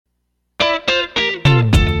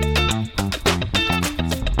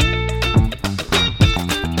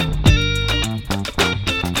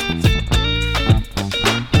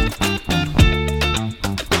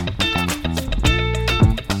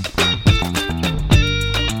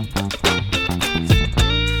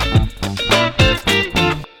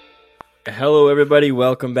Hello, everybody.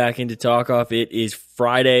 Welcome back into Talk Off. It is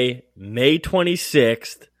Friday, May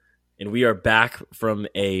 26th, and we are back from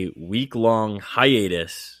a week-long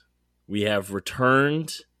hiatus. We have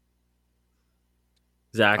returned.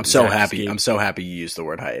 Zach, I'm so happy. I'm so happy you used the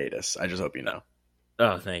word hiatus. I just hope you know.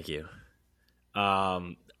 Oh, thank you.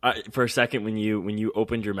 For a second, when you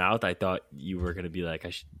opened your mouth, I thought you were going to be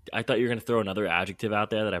like, I thought you were going to throw another adjective out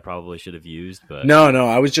there that I probably should have used. But No,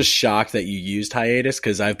 I was just shocked that you used hiatus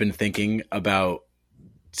because I've been thinking about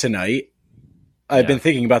tonight. I've been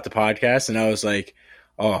thinking about the podcast, and I was like,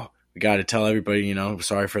 oh, we got to tell everybody,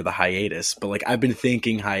 sorry for the hiatus. But like, I've been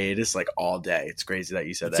thinking hiatus like all day. It's crazy that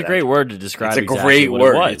you said that. It's a great word to describe. It's a great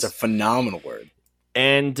word. It's a phenomenal word.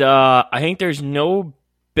 And I think there's no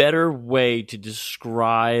better way to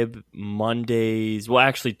describe Mondays. Well,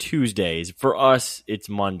 actually Tuesdays. For us, it's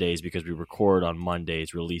Mondays because we record on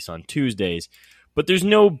Mondays, release on Tuesdays. But there's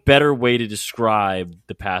no better way to describe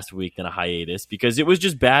the past week than a hiatus because it was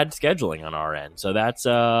just bad scheduling on our end. So that's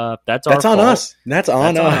our fault. On us. That's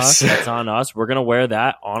on us. That's on us. We're gonna wear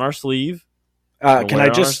that on our sleeve. Can I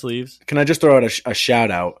just throw out a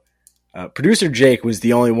shout out? Producer Jake was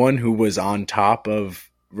the only one who was on top of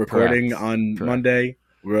recording on Monday.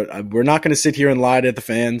 We're not going to sit here and lie to the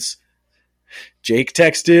fans. Jake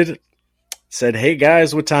texted, said, "Hey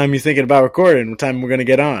guys, what time are you thinking about recording? What time we're going to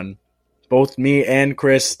get on?" Both me and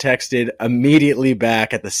Chris texted immediately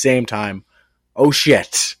back at the same time. Oh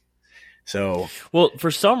shit. So, well,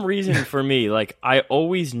 for some reason for me, like I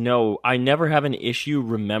always know I never have an issue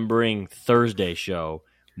remembering Thursday show.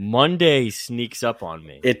 Monday sneaks up on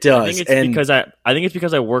me. It does. I think it's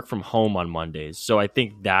because I work from home on Mondays. So I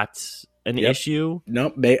think that's an issue.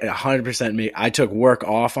 Nope, 100% me. I took work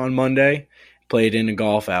off on Monday, played in a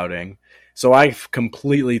golf outing. So I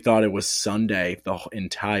completely thought it was Sunday the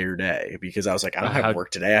entire day because I was like, I don't have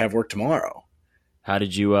work today. I have work tomorrow.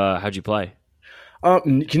 How'd you play?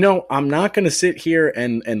 I'm not going to sit here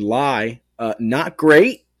and lie. Not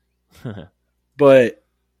great, but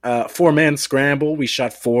 4-man scramble. We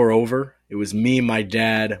shot 4 over. It was me, my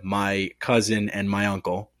dad, my cousin, and my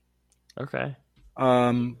uncle. Okay.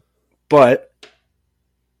 But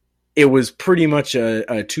it was pretty much a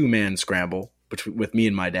 2-man scramble with me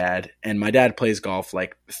and my dad. And my dad plays golf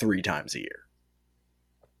like 3 times a year.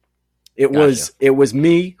 It was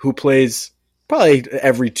me who plays probably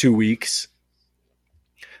every 2 weeks.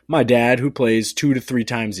 My dad who plays 2 to 3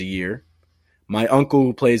 times a year. My uncle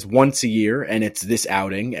who plays once a year, and it's this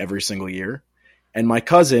outing every single year. And my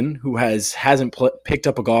cousin who hasn't picked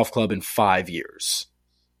up a golf club in 5 years.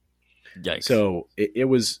 Yikes. So it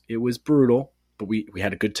was brutal, but we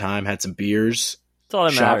had a good time, had some beers. That's all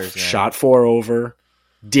that matters, man. Shot 4 over,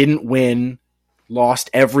 didn't win, lost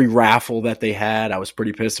every raffle that they had. I was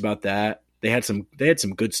pretty pissed about that. They had some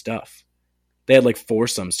good stuff. They had like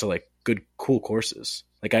foursomes to like good cool courses.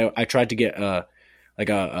 Like I tried to get a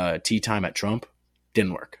tee time at Trump,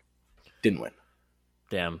 didn't work. Didn't win.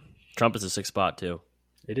 Damn. Trump is a 6 spot too.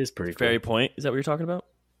 It is pretty cool. Ferry Point, is that what you're talking about?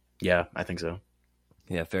 Yeah, I think so.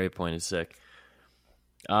 Yeah, Ferry Point is sick.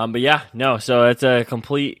 But yeah, no, so it's a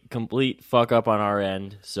complete fuck up on our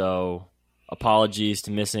end. So apologies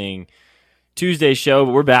to missing Tuesday's show,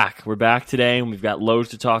 but we're back. We're back today, and we've got loads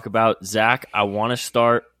to talk about. Zach, I want to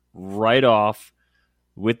start right off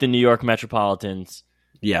with the New York Metropolitans.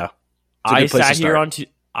 Yeah. I sat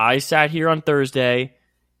here on Thursday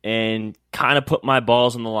and kind of put my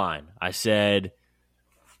balls on the line. I said,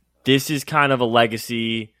 this is kind of a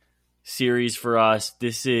legacy series for us.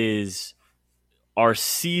 This is our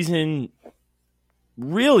season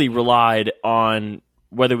really relied on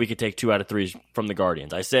whether we could take 2 out of 3 from the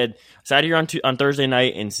Guardians. I sat here on Thursday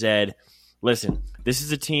night and said, listen, this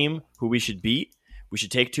is a team who we should beat. We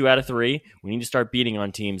should take 2 out of 3. We need to start beating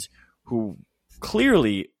on teams who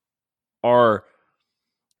clearly are,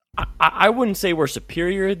 I wouldn't say we're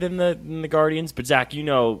superior than the Guardians, but Zach,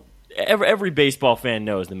 every baseball fan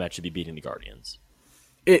knows the Mets should be beating the Guardians.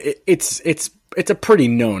 It's a pretty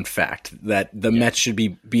known fact that the Mets should be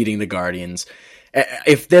beating the Guardians.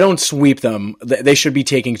 If they don't sweep them, they should be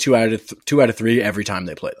taking 2 out of 3 every time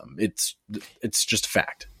they play them. It's just a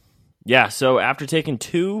fact. Yeah. So after taking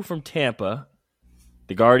 2 from Tampa,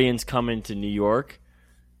 the Guardians come into New York,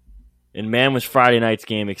 and man, was Friday night's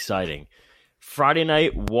game exciting. Friday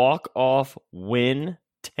night walk-off win,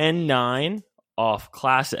 10-9 off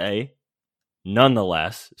Class A,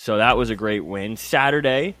 nonetheless. So that was a great win.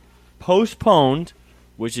 Saturday, postponed,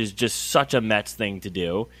 which is just such a Mets thing to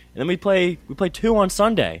do. And then we play 2 on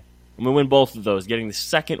Sunday, and we win both of those, getting the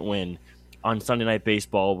second win on Sunday Night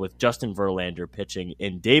Baseball with Justin Verlander pitching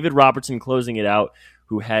and David Robertson closing it out,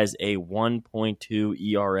 who has a 1.2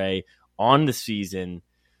 ERA on the season.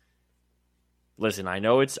 listen, I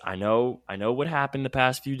know what happened the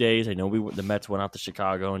past few days. I know the Mets went out to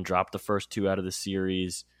Chicago and dropped the first two out of the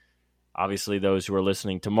series. Obviously, those who are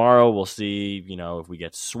listening tomorrow will see, if we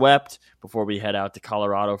get swept before we head out to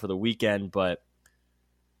Colorado for the weekend. But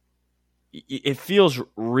it feels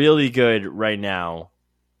really good right now,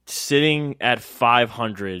 sitting at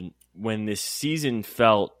 500 when this season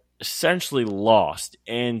felt essentially lost.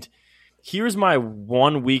 And here's my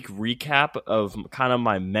 1 week recap of kind of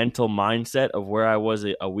my mental mindset of where I was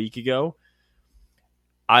a week ago.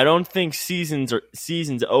 I don't think season's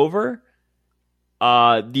over.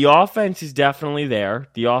 The offense is definitely there.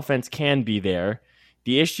 The offense can be there.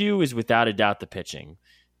 The issue is without a doubt the pitching.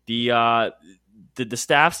 The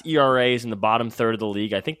staff's ERA is in the bottom third of the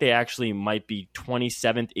league. I think they actually might be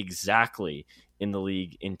 27th exactly in the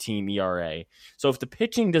league in team ERA. So if the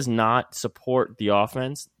pitching does not support the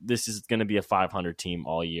offense, this is going to be a 500 team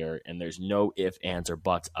all year, and there's no ifs, ands, or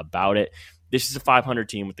buts about it. This is a 500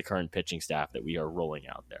 team with the current pitching staff that we are rolling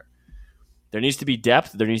out there. There needs to be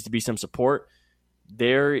depth. There needs to be some support.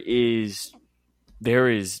 There is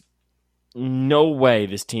no way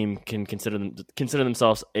this team can consider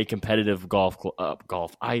themselves a competitive golf. Jake.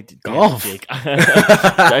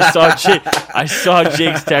 I saw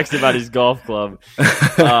Jake's text about his golf club.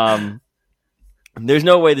 There's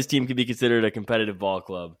no way this team can be considered a competitive ball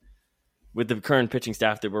club with the current pitching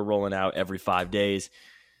staff that we're rolling out every 5 days.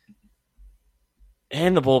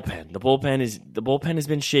 And the bullpen. The bullpen has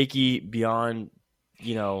been shaky beyond,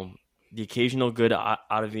 the occasional good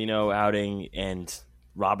Ottavino outing and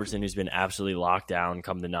Robertson, who's been absolutely locked down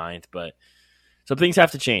come the ninth. But some things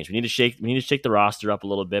have to change. We need to shake the roster up a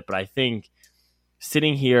little bit. But I think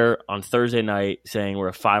sitting here on Thursday night saying we're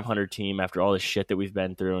a 500 team after all this shit that we've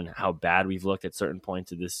been through and how bad we've looked at certain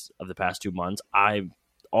points of the past 2 months,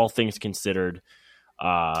 all things considered,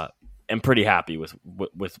 am pretty happy with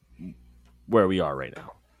where we are right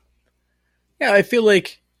now. Yeah, I feel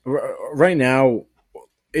like right now,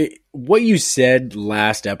 what you said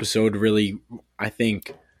last episode really, I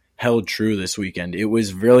think, held true this weekend. It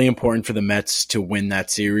was really important for the Mets to win that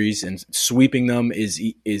series, and sweeping them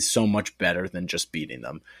is so much better than just beating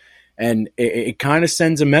them. And it kind of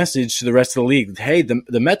sends a message to the rest of the league. Hey, the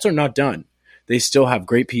Mets are not done. They still have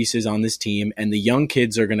great pieces on this team, and the young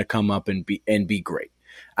kids are going to come up and be great.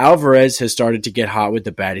 Alvarez has started to get hot with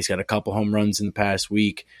the bat. He's got a couple home runs in the past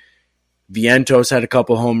week. Vientos had a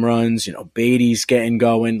couple home runs. Beatty's getting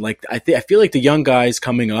going. Like I feel like the young guys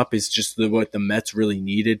coming up is just what the Mets really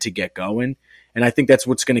needed to get going, and I think that's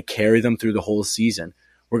what's going to carry them through the whole season.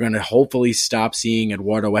 We're going to hopefully stop seeing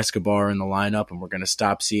Eduardo Escobar in the lineup, and we're going to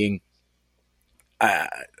stop seeing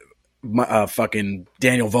fucking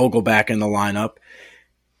Daniel Vogelback in the lineup.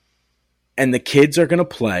 And the kids are going to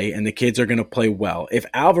play, and the kids are going to play well. If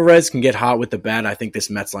Alvarez can get hot with the bat, I think this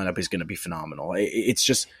Mets lineup is going to be phenomenal. It's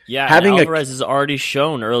just having Alvarez has already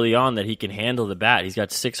shown early on that he can handle the bat. He's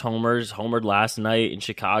got 6 homers, homered last night in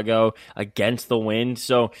Chicago against the wind.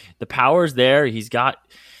 So the power's there. He's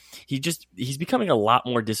becoming a lot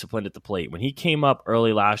more disciplined at the plate. When he came up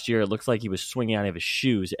early last year, it looks like he was swinging out of his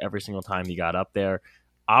shoes every single time he got up there.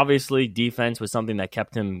 Obviously, defense was something that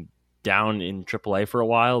kept him down in AAA for a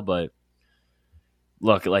while, but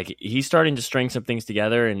look, like he's starting to string some things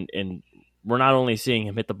together, and we're not only seeing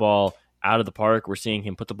him hit the ball out of the park, we're seeing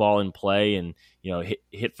him put the ball in play and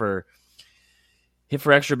hit for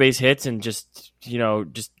extra base hits, and just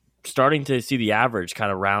starting to see the average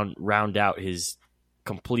kind of round out his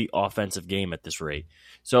complete offensive game at this rate.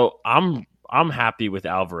 So I'm happy with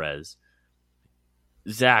Alvarez.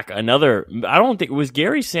 Zach, I don't think was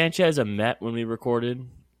Gary Sanchez a Met when we recorded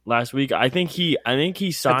last week. I think he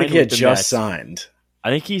signed. I think he had just signed. I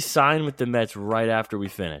think he signed with the Mets right after we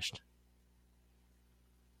finished.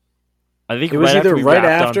 I think it was either right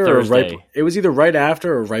after or right. It was either right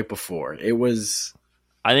after or right before. It was.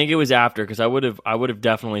 I think it was after, because I would have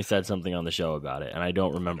definitely said something on the show about it, and I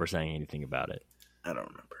don't remember saying anything about it. I don't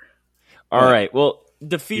remember. All right. Well,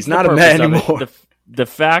 defeats he's not a Met anymore. The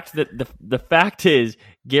fact is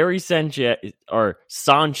Gary Sanchez, or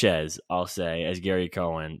Sanchez, I'll say, as Gary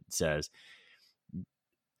Cohen says,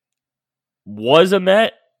 was a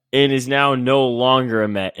Met and is now no longer a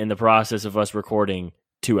Met in the process of us recording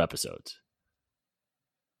 2 episodes.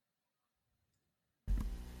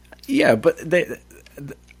 Yeah, but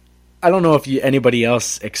I don't know if anybody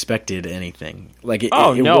else expected anything. Like,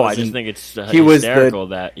 I just think it's hysterical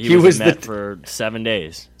that he was a Met for 7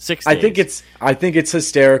 days, 6 days. I think it's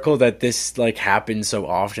hysterical that this happens so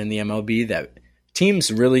often in the MLB, that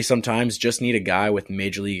teams really sometimes just need a guy with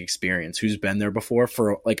major league experience who's been there before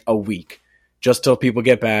for a week, just till people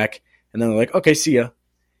get back, and then they're like, okay, see ya.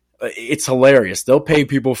 it's hilarious. They'll pay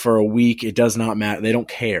people for a week. It does not matter. They don't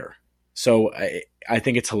care. So I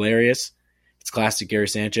think it's hilarious. It's classic Gary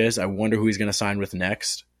Sanchez. I wonder who he's going to sign with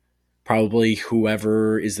next. Probably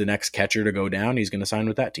whoever is the next catcher to go down, he's going to sign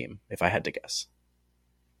with that team, if I had to guess.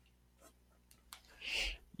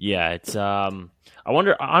 Yeah, it's I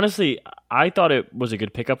wonder, honestly, I thought it was a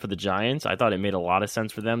good pickup for the Giants. I thought it made a lot of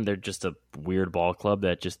sense for them. They're just a weird ball club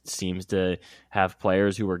that just seems to have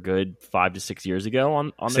players who were good 5 to 6 years ago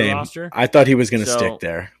on their roster. I thought he was going to stick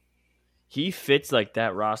there. He fits like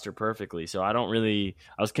that roster perfectly. So I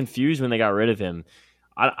was confused when they got rid of him.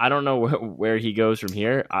 I don't know where he goes from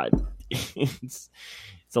here. It's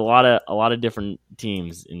a lot of different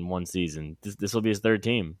teams in one season. This will be his third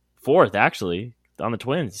team. Fourth, actually, on the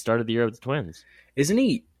Twins. He started the year with the Twins. Wasn't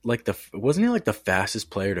he like the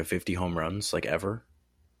fastest player to 50 home runs like ever?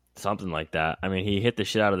 Something like that. I mean, he hit the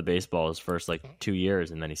shit out of the baseball his first 2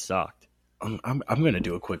 years, and then he sucked. I'm going to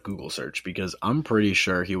do a quick Google search because I'm pretty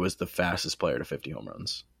sure he was the fastest player to 50 home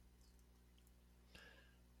runs.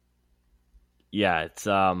 Yeah, it's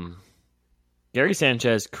Gary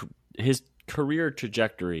Sanchez. His career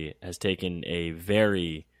trajectory has taken a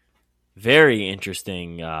very, very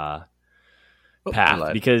interesting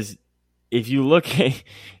path because if you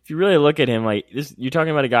really look at him like this, you're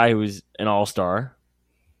talking about a guy who's an all-star,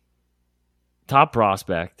 top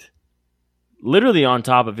prospect, literally on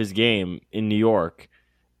top of his game in New York,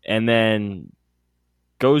 and then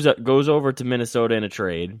goes over to Minnesota in a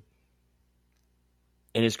trade,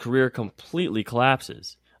 and his career completely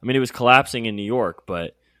collapses. I mean, it was collapsing in New York,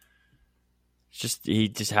 but he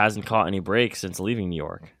just hasn't caught any breaks since leaving New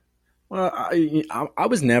York. Well, I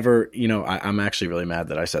was never, I'm actually really mad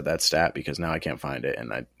that I said that stat because now I can't find it.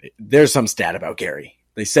 And there's some stat about Gary.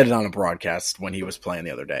 They said it on a broadcast when he was playing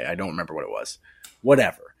the other day. I don't remember what it was.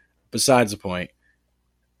 Whatever. Besides the point,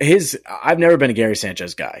 I've never been a Gary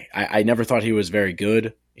Sanchez guy. I never thought he was very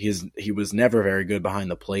good. He was never very good behind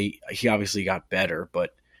the plate. He obviously got better,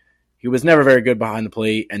 but he was never very good behind the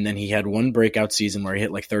plate, and then he had one breakout season where he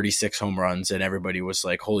hit 36 home runs, and everybody was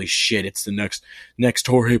like, holy shit, it's the next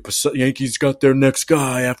Jorge Posada. Yankees got their next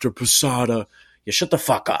guy after Posada. Yeah, shut the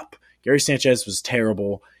fuck up. Gary Sanchez was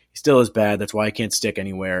terrible. He still is bad. That's why I can't stick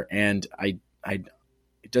anywhere, and it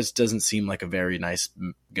just doesn't seem like a very nice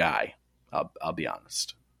guy, I'll be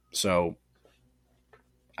honest. So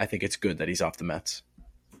I think it's good that he's off the Mets.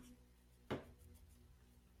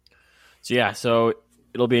 So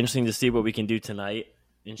it'll be interesting to see what we can do tonight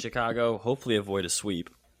in Chicago. Hopefully avoid a sweep.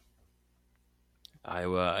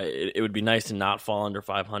 It would be nice to not fall under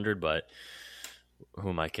 500, but who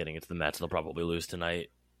am I kidding? It's the Mets. They'll probably lose tonight.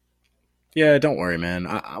 Yeah, don't worry, man.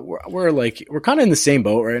 We're kind of in the same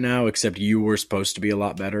boat right now, except you were supposed to be a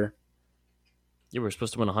lot better. Yeah, we're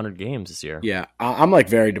supposed to win 100 games this year. Yeah, I'm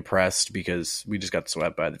very depressed because we just got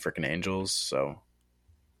swept by the freaking Angels, so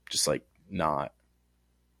just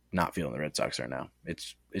not feeling the Red Sox right now.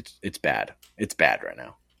 It's bad. It's bad right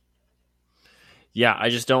now. Yeah, I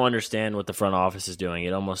just don't understand what the front office is doing.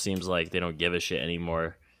 It almost seems like they don't give a shit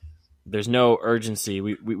anymore. There's no urgency.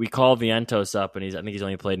 We call Vientos up, and I think he's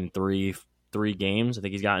only played in three games. I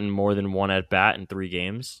think he's gotten more than one at bat in 3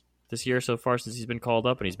 games this year so far since he's been called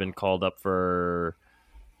up, and he's been called up for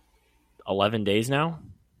 11 days now.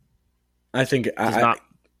 I think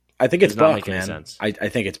it's Buck, man. Sense. I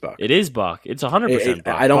think it's Buck. It is Buck. It's 100%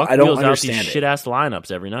 Buck. I don't understand out these shit ass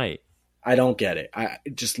lineups every night. I don't get it. I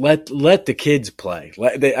just let the kids play.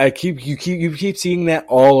 You keep seeing that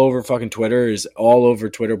all over fucking Twitter. Is all over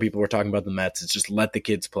Twitter. People were talking about the Mets. It's just let the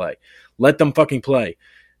kids play. Let them fucking play.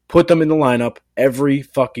 Put them in the lineup every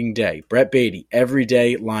fucking day. Brett Beatty,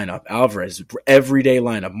 everyday lineup. Alvarez, everyday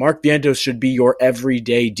lineup. Mark Vientos should be your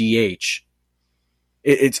everyday DH.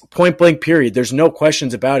 It's point blank period. There's no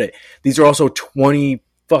questions about it. These are also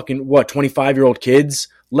 25-year-old kids.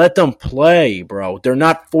 Let them play, bro. They're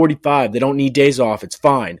not 45. They don't need days off. It's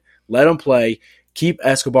fine. Let them play. Keep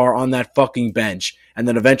Escobar on that fucking bench and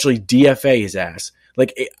then eventually DFA his ass.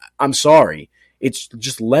 I'm sorry. It's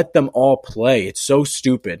just let them all play. It's so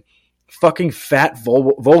stupid. Fucking fat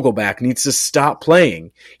Vogelback needs to stop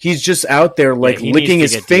playing. He's just out there licking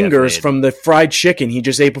his fingers from the fried chicken he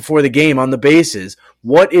just ate before the game on the bases.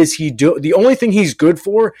 What is he doing? The only thing he's good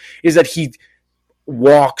for is that he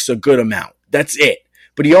walks a good amount. That's it.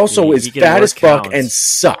 But he also is fat as fuck and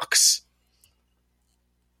sucks.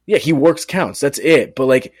 Yeah, he works counts. That's it.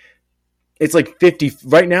 But it's 50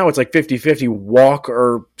 right now. It's 50-50 walk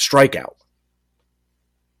or strikeout.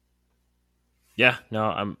 Yeah, no,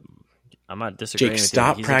 I'm not disagreeing. Jake, with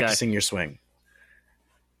stop you. practicing your swing.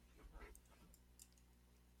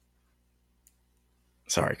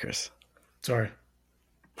 Sorry, Chris. Sorry.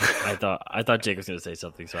 I thought Jake was going to say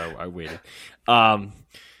something, so I waited.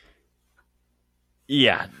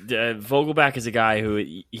 Yeah, Vogelback is a guy who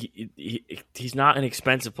he's not an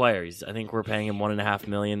expensive player. I think we're paying him $1.5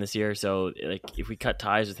 million this year. So like, if we cut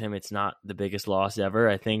ties with him, it's not the biggest loss ever.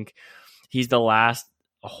 I think he's the last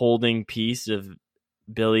holding piece of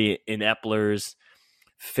Billy in Epler's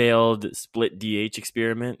failed split DH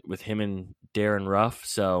experiment with him and Darren Ruff.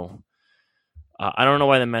 So I don't know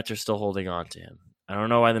why the Mets are still holding on to him.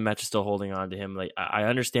 Like, I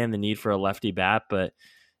understand the need for a lefty bat, but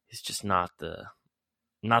it's just not the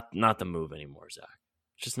move anymore, Zach.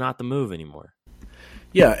 It's just not the move anymore.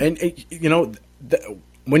 Yeah, and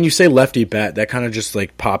when you say lefty bat, that kind of just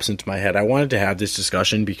like pops into my head. I wanted to have this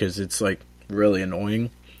discussion because it's like really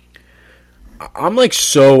annoying. I'm like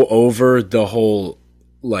so over the whole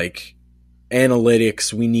like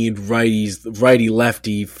analytics. We need righty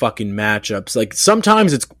lefty fucking matchups. Like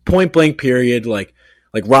sometimes it's point blank period. Like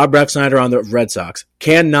Rob Refsnyder on the Red Sox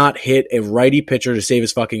cannot hit a righty pitcher to save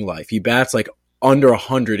his fucking life. He bats like under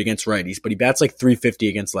 100 against righties, but he bats like 350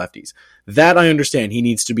 against lefties. That I understand. He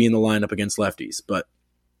needs to be in the lineup against lefties, but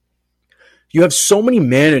you have so many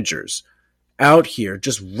managers out here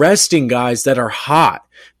just resting guys that are hot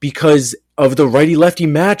because of the righty-lefty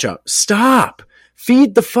matchup. Stop.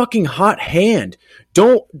 Feed the fucking hot hand.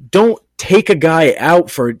 Don't take a guy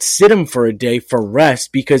out sit him for a day for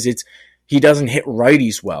rest because he doesn't hit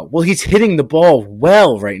righties well. Well, he's hitting the ball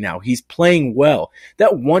well right now. He's playing well.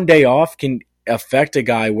 That one day off can affect a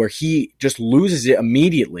guy where he just loses it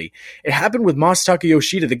immediately. It happened with Masataka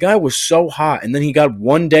Yoshida. The guy was so hot, and then he got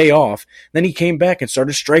one day off. Then he came back and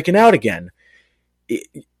started striking out again.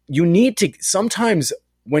 You need to sometimes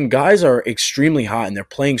when guys are extremely hot and they're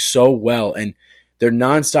playing so well and they're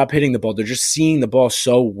nonstop hitting the ball, they're just seeing the ball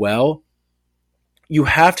so well. You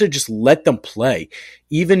have to just let them play,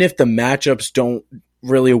 even if the matchups don't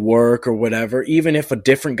really work or whatever. Even if a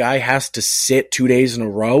different guy has to sit 2 days in a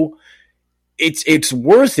row. It's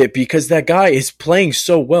worth it because that guy is playing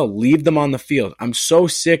so well. Leave them on the field. I'm so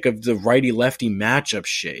sick of the righty-lefty matchup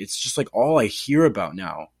shit. It's just like all I hear about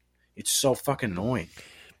now. It's so fucking annoying.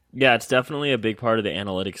 Yeah, it's definitely a big part of the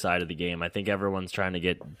analytics side of the game. I think everyone's trying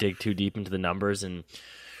to dig too deep into the numbers and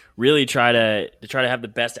really try to have the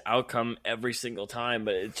best outcome every single time.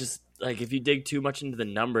 But it's just like if you dig too much into the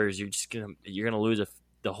numbers, you're gonna lose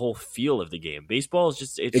the whole feel of the game. Baseball is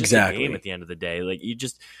just just a game at the end of the day. Like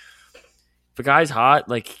if a guy's hot,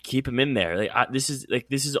 like keep him in there. This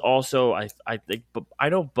is also I think, but I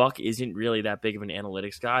know Buck isn't really that big of an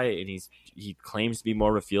analytics guy, and he claims to be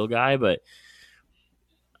more of a feel guy, but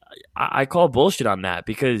I call bullshit on that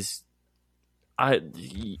because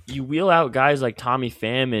you wheel out guys like Tommy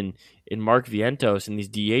Pham and Mark Vientos in these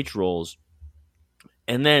DH roles,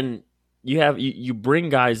 and then you bring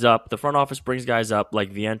guys up. The front office brings guys up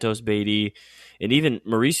like Vientos, Beatty, and even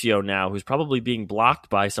Mauricio now, who's probably being blocked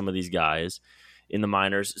by some of these guys in the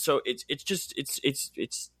minors. So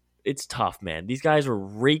it's tough, man. These guys were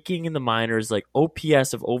raking in the minors, like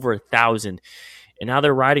OPS of over 1,000, and now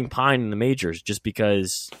they're riding pine in the majors just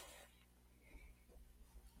because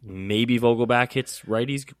maybe Vogelback hits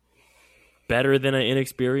righties better than an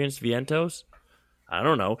inexperienced Vientos. I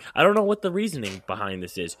don't know. I don't know what the reasoning behind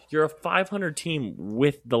this is. You're a 500 team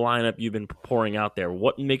with the lineup you've been pouring out there.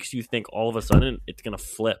 What makes you think all of a sudden it's going to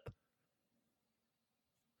flip?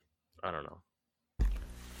 I don't know.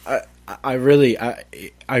 I really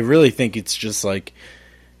think it's just like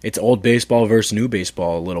it's old baseball versus new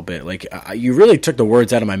baseball a little bit. Like you really took the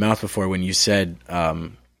words out of my mouth before when you said,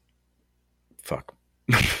 fuck,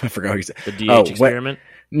 I forgot what you said. The DH experiment.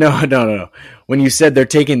 No. When you said they're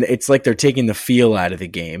taking the feel out of the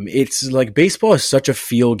game. It's like baseball is such a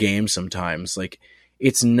feel game sometimes. Like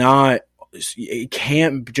it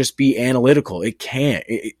can't just be analytical. It can't.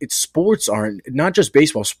 Sports aren't, not just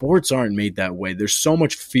baseball, sports aren't made that way. There's so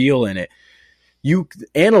much feel in it.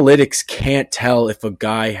 Analytics can't tell if a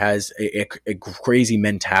guy has a crazy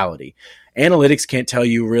mentality. Analytics can't tell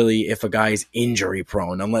you really if a guy is injury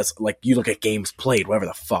prone unless like you look at games played, whatever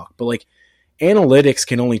the fuck. But like analytics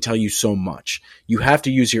can only tell you so much. You have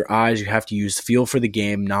to use your eyes. You have to use feel for the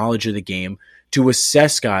game, knowledge of the game to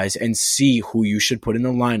assess guys and see who you should put in the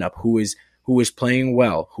lineup, who is playing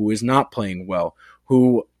well, who is not playing well,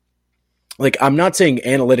 who, like, I'm not saying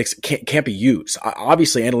analytics can't be used.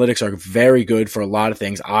 Obviously, analytics are very good for a lot of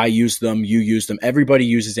things. I use them. You use them. Everybody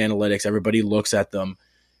uses analytics. Everybody looks at them.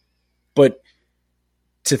 But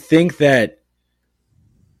to think that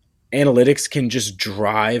analytics can just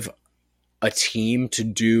drive a team to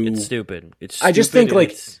do... It's stupid. I just think, like...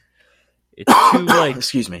 It's too, like...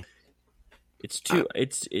 Excuse me. It's too...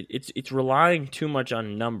 It's relying too much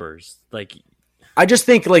on numbers. Like... I just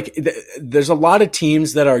think like there's a lot of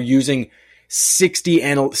teams that are using 60%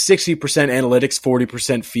 analytics,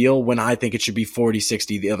 40% feel, when I think it should be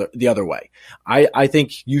 40-60 the other way. I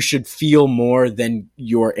think you should feel more than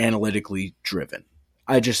you're analytically driven.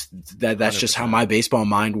 That's 100%. Just how my baseball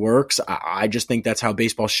mind works. I just think that's how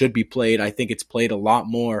baseball should be played. I think it's played a lot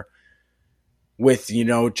more with,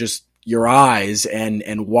 just your eyes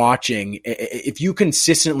and watching. If you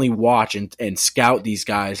consistently watch and scout these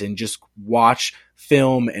guys and just watch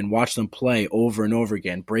film and watch them play over and over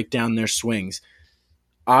again, break down their swings.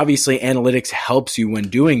 Obviously, analytics helps you when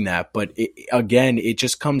doing that, but it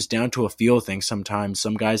just comes down to a feel thing sometimes.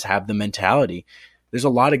 Some guys have the mentality. There's a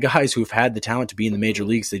lot of guys who've had the talent to be in the major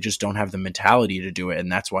leagues. They just don't have the mentality to do it, and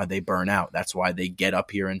that's why they burn out. That's why they get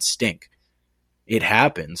up here and stink. It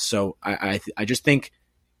happens. So I just think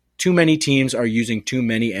too many teams are using too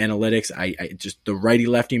many analytics. I just the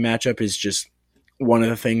righty-lefty matchup is just one of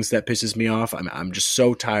the things that pisses me off. I'm just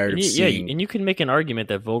so tired of seeing. Yeah, and you can make an argument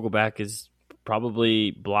that Vogelback is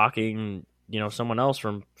probably blocking, someone else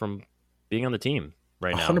from being on the team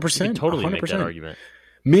right now. 100%. You can totally 100%. make that argument.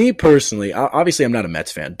 Me personally, obviously I'm not a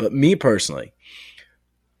Mets fan, but me personally,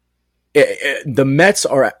 the Mets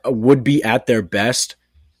would be at their best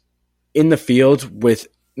in the field with,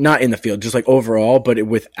 not in the field, just like overall, but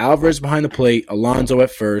with Alvarez behind the plate, Alonso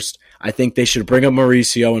at first. I think they should bring up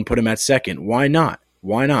Mauricio and put him at second. Why not?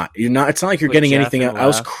 It's not like you're getting anything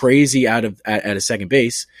else crazy out of at second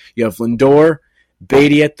base. You have Lindor,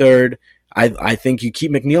 Beatty at third. I think you keep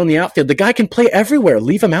McNeil in the outfield. The guy can play everywhere.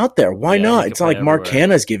 Leave him out there. Why not? It's not like Mark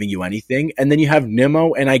Canha's giving you anything. And then you have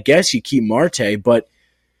Nimmo, and I guess you keep Marte, but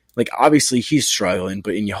like obviously he's struggling,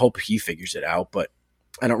 and you hope he figures it out. But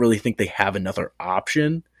I don't really think they have another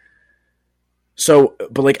option. So,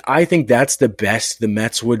 but like I think that's the best the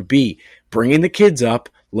Mets would be. Bringing the kids up,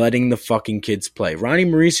 letting the fucking kids play. Ronnie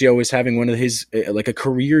Mauricio is having one of his, like a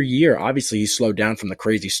career year. Obviously, he slowed down from the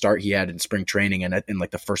crazy start he had in spring training and in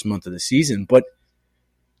like the first month of the season. But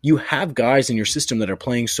you have guys in your system that are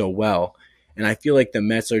playing so well. And I feel like the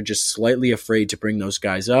Mets are just slightly afraid to bring those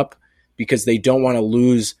guys up because they don't want to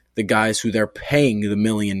lose the guys who they're paying the $1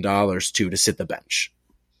 million to sit the bench.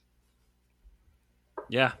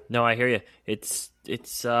 Yeah, no, I hear you. It's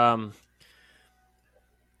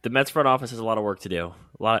the Mets front office has a lot of work to do.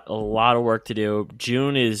 A lot of work to do.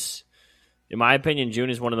 June is, in my opinion,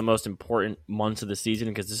 one of the most important months of the season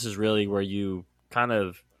because this is really where you kind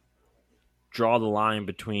of draw the line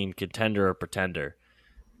between contender or pretender.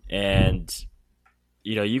 And,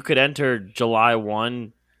 you could enter July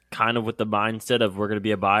 1 kind of with the mindset of we're going to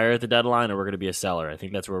be a buyer at the deadline or we're going to be a seller. I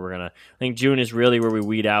think that's where I think June is really where we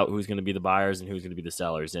weed out who's going to be the buyers and who's going to be the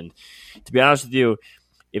sellers. And to be honest with you,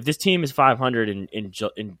 if this team is 500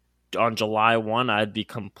 on July 1, I'd be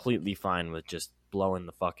completely fine with just blowing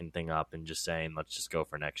the fucking thing up and just saying, let's just go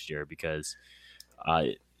for next year because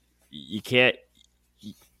you can't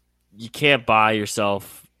buy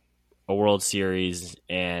yourself a World Series.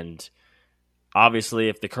 And obviously,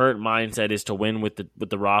 if the current mindset is to win with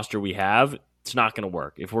the roster we have, it's not going to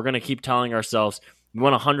work. If we're going to keep telling ourselves we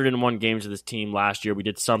won 101 games with this team last year, we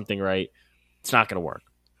did something right, it's not going to work.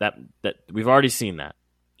 That we've already seen that.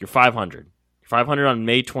 You're 500. You're 500 on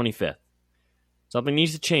May 25th. Something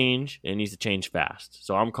needs to change, and it needs to change fast.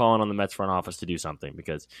 So I'm calling on the Mets front office to do something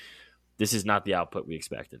because this is not the output we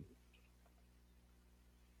expected.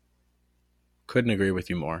 Couldn't agree with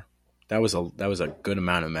you more. That was a good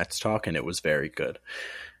amount of Mets talk, and it was very good.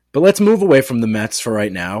 But let's move away from the Mets for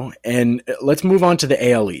right now, and let's move on to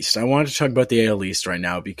the AL East. I wanted to talk about the AL East right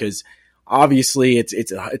now because obviously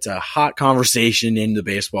it's a hot conversation in the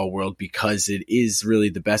baseball world because it is really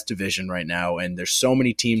the best division right now, and there's so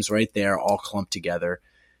many teams right there all clumped together.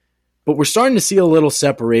 But we're starting to see a little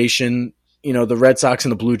separation. The Red Sox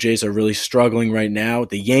and the Blue Jays are really struggling right now.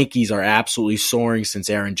 The Yankees are absolutely soaring since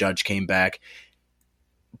Aaron Judge came back.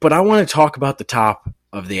 But I want to talk about the top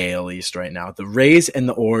of the AL East right now. The Rays and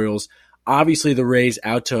the Orioles. Obviously, the Rays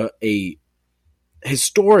out to a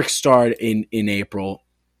historic start in April,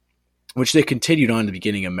 which they continued on at the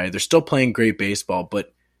beginning of May. They're still playing great baseball,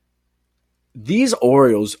 but these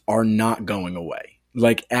Orioles are not going away,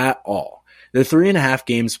 like at all. They're 3.5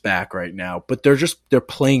 games back right now, but they're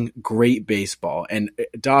playing great baseball. And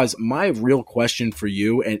Daz, my real question for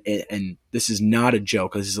you, and this is not a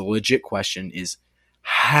joke, this is a legit question, is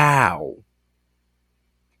how?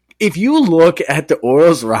 If you look at the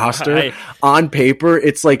Orioles roster on paper,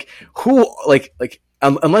 it's like who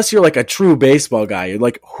unless you're like a true baseball guy, you're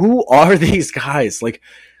like, who are these guys? Like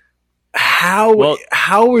how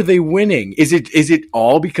are they winning? Is it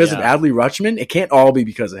all because of Adley Rutschman? It can't all be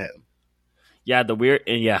because of him. Yeah,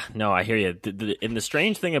 I hear you. And the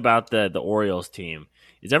strange thing about the Orioles team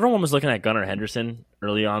is everyone was looking at Gunnar Henderson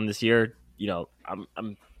early on this year.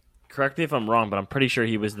 I'm correct me if I'm wrong, but I'm pretty sure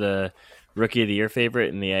he was the Rookie of the Year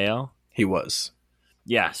favorite in the AL. He was.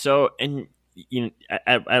 Yeah. So, and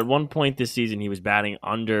at one point this season, he was batting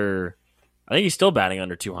under. I think he's still batting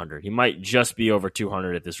under 200. He might just be over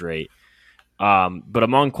 200 at this rate. But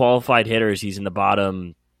among qualified hitters, he's in the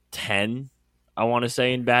bottom 10. I want to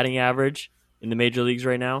say in batting average in the major leagues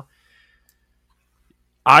right now.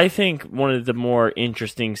 I think one of the more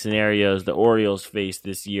interesting scenarios the Orioles face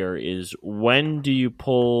this year is when do you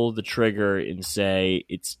pull the trigger and say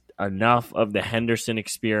it's enough of the Henderson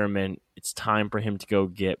experiment, it's time for him to go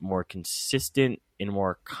get more consistent and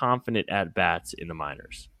more confident at-bats in the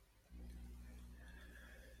minors?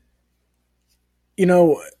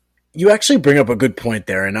 You actually bring up a good point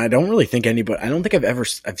there, and I don't think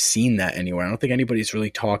I've seen that anywhere. I don't think anybody's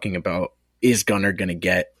really talking about, is Gunnar going to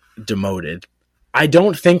get demoted? I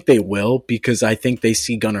don't think they will, because I think they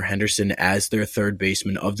see Gunnar Henderson as their third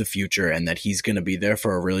baseman of the future and that he's going to be there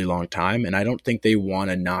for a really long time. And I don't think they want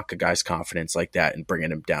to knock a guy's confidence like that and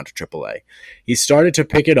bringing him down to AAA. He started to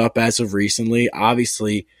pick it up as of recently.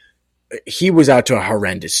 Obviously, he was out to a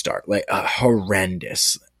horrendous start,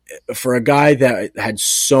 horrendous. For a guy that had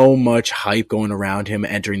so much hype going around him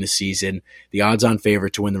entering the season, the odds-on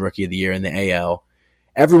favorite to win the Rookie of the Year in the AL,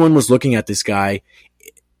 everyone was looking at this guy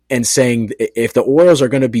and saying, if the Orioles are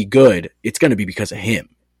going to be good, it's going to be because of him.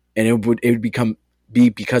 And it would be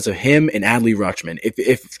because of him and Adley Rutschman.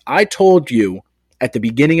 If I told you at the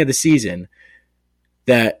beginning of the season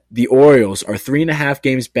that the Orioles are 3.5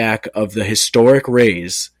 games back of the historic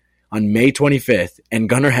Rays on May 25th and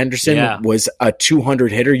Gunnar Henderson was a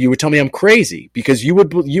 200 hitter, you would tell me I'm crazy, because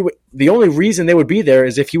the only reason they would be there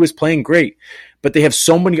is if he was playing great. But they have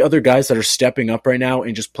so many other guys that are stepping up right now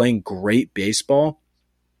and just playing great baseball.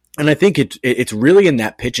 And I think it's really in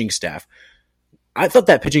that pitching staff. I thought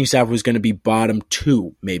that pitching staff was going to be bottom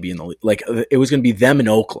 2, maybe in the league. Like, it was going to be them in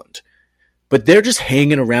Oakland. But they're just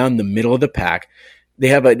hanging around the middle of the pack. They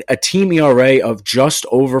have a team ERA of just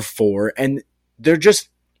over 4, and they're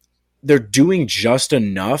doing just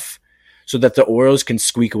enough so that the Orioles can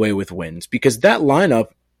squeak away with wins. Because that lineup,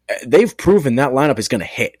 they've proven that lineup is going to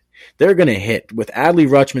hit. They're going to hit with Adley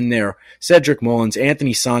Rutschman there, Cedric Mullins,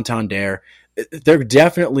 Anthony Santander. They're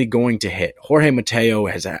definitely going to hit. Jorge Mateo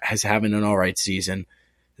has having an all right season.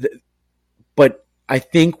 But I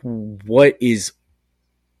think what is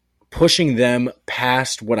pushing them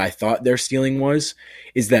past what I thought their ceiling was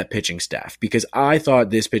is that pitching staff. Because I thought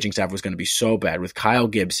this pitching staff was going to be so bad with Kyle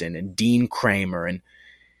Gibson and Dean Kramer and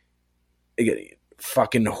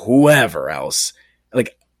fucking whoever else.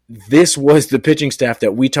 Like, this was the pitching staff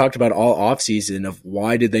that we talked about all offseason of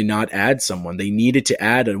why did they not add someone? They needed to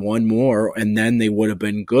add one more, and then they would have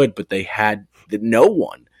been good, but they had no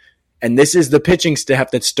one. And this is the pitching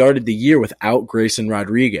staff that started the year without Grayson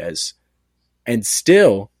Rodriguez. And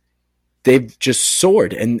still, they've just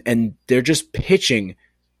soared, and they're just pitching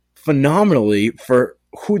phenomenally for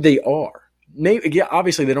who they are. Yeah,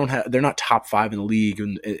 obviously they're not top 5 in the league,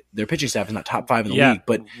 and their pitching staff is not top 5 in the league,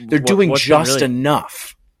 but they're doing just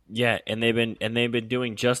enough. Yeah, and they've been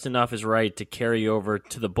doing just enough is right to carry over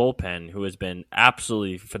to the bullpen, who has been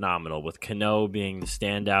absolutely phenomenal, with Cano being the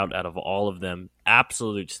standout out of all of them,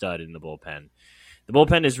 absolute stud in the bullpen. The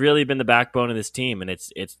bullpen has really been the backbone of this team, and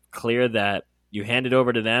it's clear that you hand it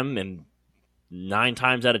over to them, and 9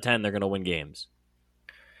 times out of 10 they're going to win games.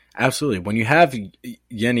 Absolutely. When you have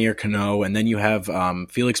Yennier Cano and then you have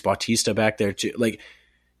Felix Bautista back there too, like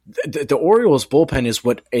the Orioles bullpen is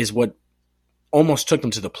what almost took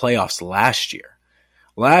them to the playoffs last year.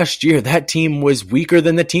 Last year, that team was weaker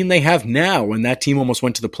than the team they have now, and that team almost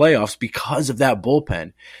went to the playoffs because of that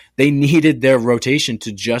bullpen. They needed their rotation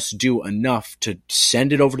to just do enough to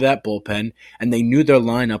send it over to that bullpen, and they knew their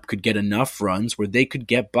lineup could get enough runs where they could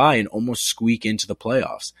get by and almost squeak into the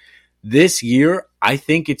playoffs. This year, I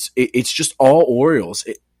think it's just all Orioles.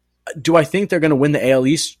 Do I think they're going to win the AL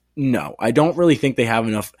East? No. I don't really think they have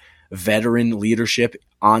enough veteran leadership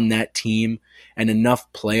on that team and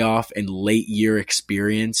enough playoff and late year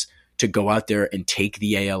experience to go out there and take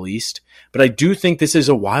the AL East. But I do think this is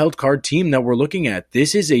a wild card team that we're looking at.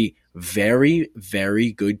 This is a very,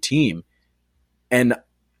 very good team. And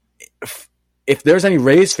if there's any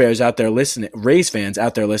Rays fans out there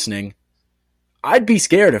listening, I'd be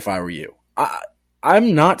scared if I were you.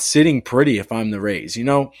 I'm not sitting pretty if I'm the Rays.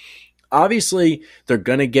 Obviously, they're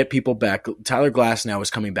going to get people back. Tyler Glasnow is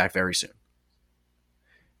coming back very soon.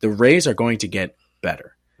 The Rays are going to get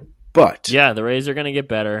better. But yeah, the Rays are going to get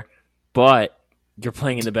better, but you're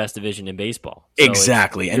playing in the best division in baseball. So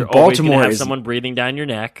exactly. And you're always Baltimore gonna have is someone breathing down your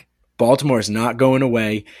neck. Baltimore is not going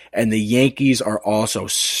away, and the Yankees are also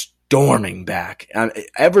storming back.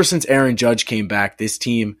 Ever since Aaron Judge came back, this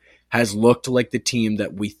team has looked like the team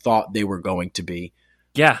that we thought they were going to be.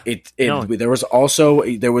 Yeah. There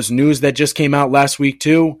was news that just came out last week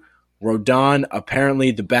too. Rodon,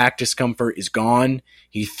 apparently the back discomfort is gone.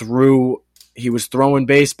 He was throwing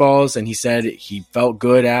baseballs, and he said he felt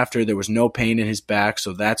good after. There was no pain in his back,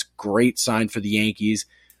 so that's great sign for the Yankees.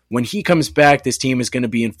 When he comes back, this team is going to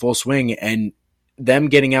be in full swing, and them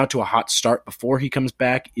getting out to a hot start before he comes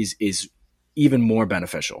back is even more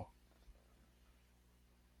beneficial.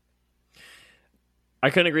 I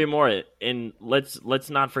couldn't agree more. And let's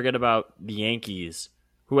not forget about the Yankees,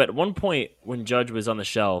 who at one point when Judge was on the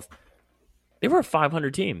shelf, they were a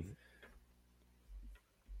 500 team.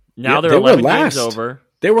 Now they're 11 games over.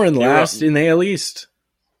 They were in the AL East.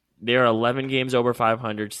 They are 11 games over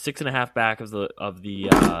 500, 6.5 back of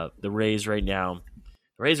the Rays right now.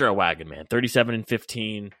 The Rays are a wagon, man.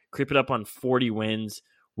 37-15, creeping up on 40 wins.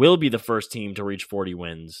 Will be the first team to reach 40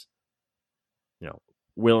 wins.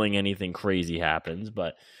 Willing anything crazy happens,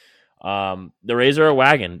 but the Rays are a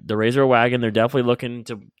wagon. They're definitely looking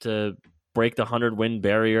to break the 100-win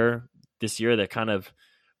barrier this year. That kind of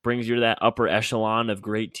brings you to that upper echelon of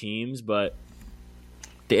great teams, but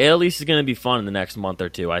the AL East is going to be fun in the next month or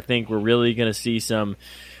two. I think we're really going to see some.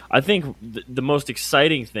 I think the most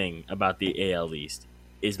exciting thing about the AL East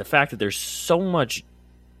is the fact that there's so much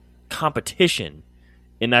competition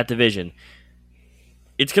in that division.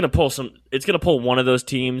 It's going to pull some. It's going to pull one of those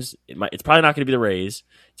teams. It's probably not going to be the Rays.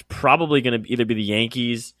 It's probably going to either be the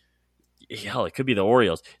Yankees. Hell, it could be the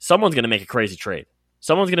Orioles. Someone's going to make a crazy trade.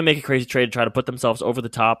 Someone's going to make a crazy trade to try to put themselves over the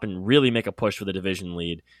top and really make a push for the division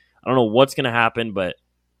lead. I don't know what's going to happen, but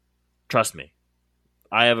trust me,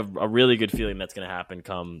 I have a really good feeling that's going to happen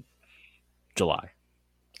come July.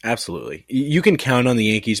 Absolutely. You can count on the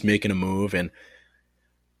Yankees making a move, and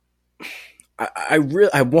I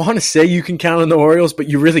want to say you can count on the Orioles, but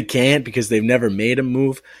you really can't because they've never made a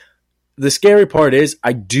move. The scary part is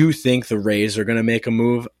I do think the Rays are going to make a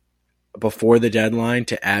move before the deadline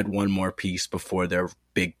to add one more piece before their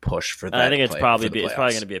big push for that. I think it's probably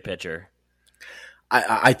going to be a pitcher.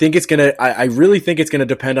 I think it's gonna. I really think it's gonna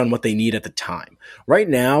depend on what they need at the time. Right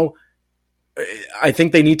now, I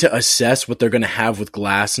think they need to assess what they're gonna have with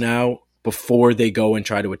Glass now before they go and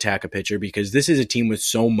try to attack a pitcher, because this is a team with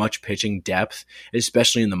so much pitching depth,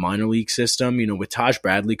 especially in the minor league system. With Taj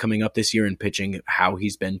Bradley coming up this year and pitching how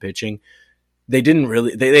he's been pitching, they didn't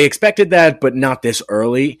really. They expected that, but not this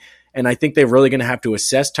early. And I think they're really going to have to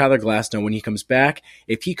assess Tyler Glasnow when he comes back.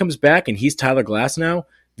 If he comes back and he's Tyler Glasnow,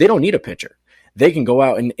 they don't need a pitcher. They can go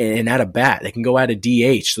out and add a bat. They can go out a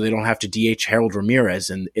DH so they don't have to DH Harold Ramirez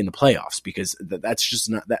in the playoffs, because that's just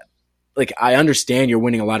not that. Like, I understand you're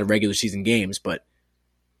winning a lot of regular season games, but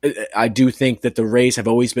I do think that the Rays have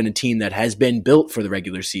always been a team that has been built for the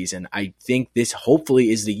regular season. I think this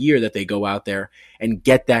hopefully is the year that they go out there and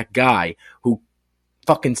get that guy who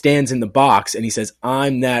fucking stands in the box and he says,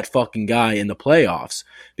 I'm that fucking guy in the playoffs.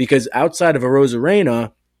 Because outside of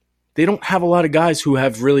Arozarena, they don't have a lot of guys who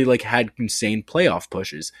have really had insane playoff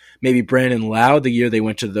pushes. Maybe Brandon Lau the year they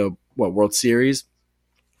went to the World Series.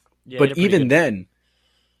 Yeah, but even then,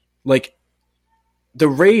 the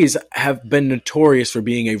Rays have been notorious for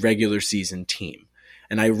being a regular season team.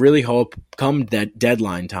 And I really hope come that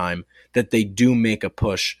deadline time that they do make a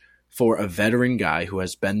push for a veteran guy who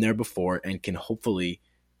has been there before and can hopefully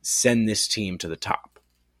send this team to the top.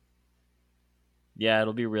 Yeah,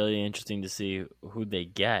 it'll be really interesting to see who they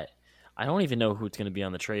get. I don't even know who's going to be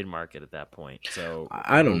on the trade market at that point. So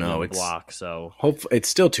I don't know. It's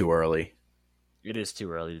still too early. It is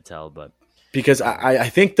too early to tell, but because I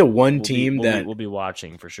think the one team we'll be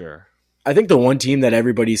watching for sure. I think the one team that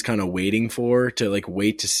everybody's kind of waiting for to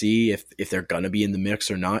wait to see if they're going to be in the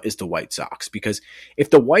mix or not is the White Sox. Because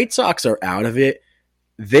if the White Sox are out of it,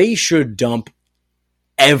 they should dump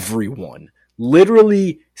everyone.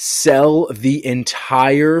 Literally sell the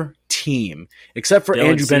entire team except for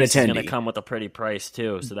Andrew Benintendi. Is going to come with a pretty price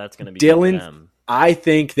too, so that's going to be good for them. I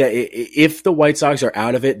think that if the White Sox are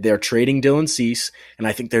out of it, they're trading Dylan Cease, and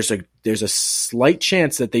I think there's a slight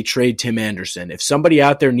chance that they trade Tim Anderson. If somebody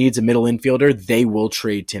out there needs a middle infielder, they will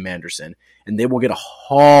trade Tim Anderson, and they will get a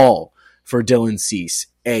haul for Dylan Cease,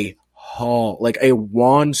 a haul, like a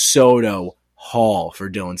Juan Soto haul for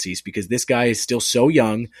Dylan Cease, because this guy is still so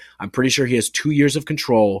young. I'm pretty sure he has 2 years of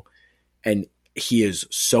control, and he is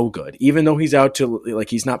so good. Even though he's out to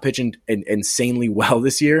he's not pitching insanely well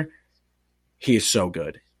this year, he is so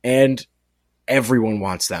good. And everyone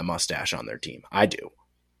wants that mustache on their team. I do.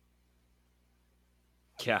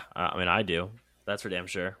 Yeah, I mean, I do. That's for damn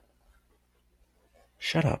sure.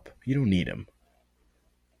 Shut up. You don't need him.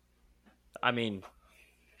 I mean,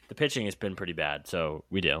 the pitching has been pretty bad, so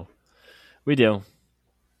we do. We do.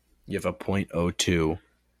 You have a .02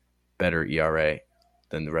 better ERA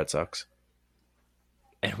than the Red Sox.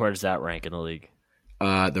 And where does that rank in the league?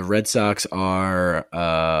 The Red Sox are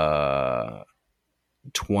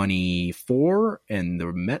 24, and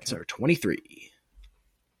the Mets are 23.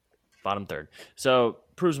 Bottom third. So,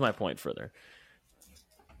 proves my point further.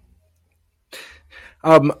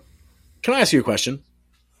 Can I ask you a question?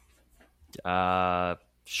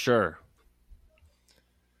 Sure.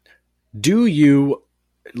 Do you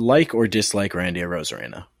like or dislike Randy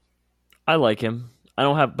Arozarena? I like him. I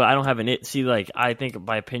don't have an it. See, like, I think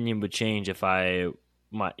my opinion would change if my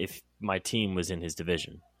team was in his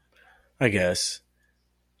division. I guess.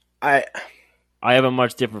 I have a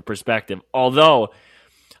much different perspective. Although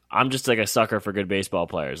I'm just like a sucker for good baseball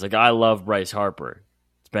players. Like, I love Bryce Harper.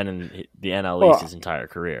 It's been in the NL East his entire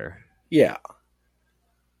career. Yeah.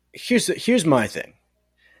 Here's my thing.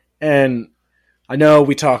 And I know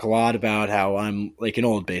we talk a lot about how I'm like an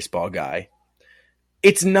old baseball guy.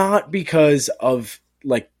 It's not because of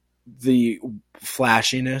like the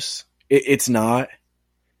flashiness. It's not.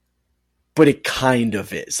 But it kind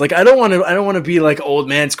of is. Like, I don't want to be like old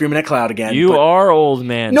man screaming at cloud again. You are old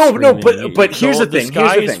man. No, but here's the thing. The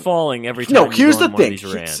sky is falling every time. No, here's the thing.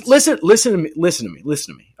 Listen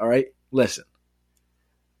to me. All right, listen.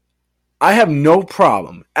 I have no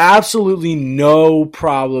problem, absolutely no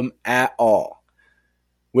problem at all,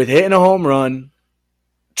 with hitting a home run,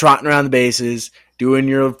 trotting around the bases, doing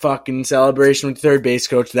your fucking celebration with third base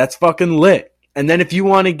coach. That's fucking lit. And then if you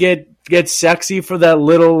want to get sexy for that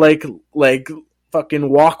little like fucking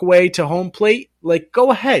walkway to home plate, like,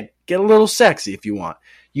 go ahead, get a little sexy if you want.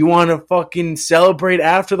 You want to fucking celebrate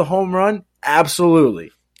after the home run?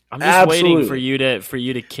 Absolutely. I'm just waiting for you to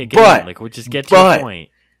kick it in. Like, we'll just get to the point.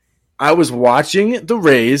 I was watching the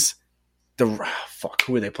Rays. Who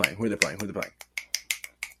are they playing?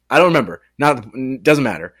 I don't remember. Doesn't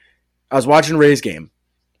matter. I was watching a Rays game.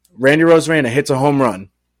 Randy Arozarena hits a home run.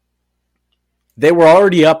 They were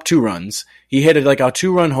already up 2 runs. He hit a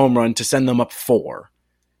 2-run home run to send them up 4.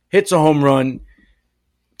 Hits a home run,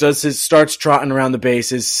 starts trotting around the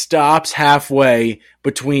bases, stops halfway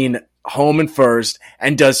between home and first,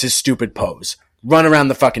 and does his stupid pose. Run around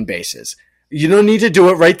the fucking bases. You don't need to do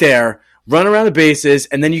it right there. Run around the bases,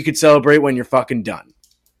 and then you can celebrate when you're fucking done.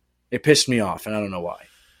 It pissed me off, and I don't know why.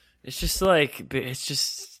 It just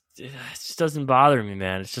doesn't bother me,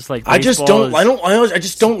 man. It's just like I just don't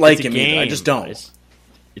like him either. I just don't.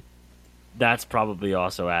 That's probably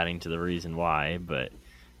also adding to the reason why, but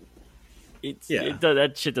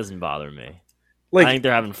that shit doesn't bother me. Like, I think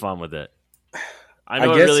they're having fun with it. I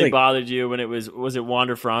know it really bothered you when it was it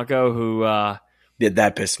Wander Franco who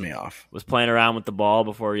that pissed me off. Was playing around with the ball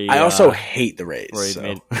before he. I also hate the Rays.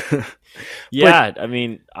 I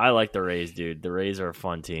mean, I like the Rays, dude. The Rays are a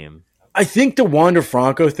fun team. I think the Wander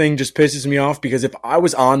Franco thing just pisses me off because if I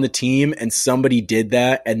was on the team and somebody did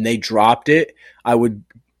that and they dropped it, I would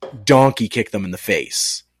donkey kick them in the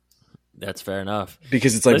face. That's fair enough.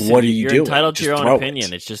 Because it's like, listen, what are you doing? You're entitled to your own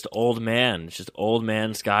opinion. It's just old man. It's just old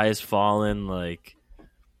man. Sky is falling. Like,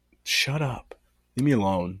 shut up. Leave me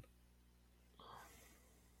alone.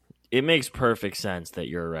 It makes perfect sense that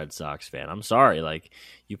you're a Red Sox fan. I'm sorry. Like,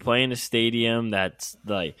 you play in a stadium that's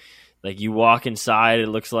like you walk inside, it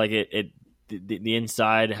looks like the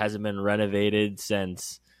inside hasn't been renovated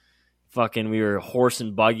since fucking we were horse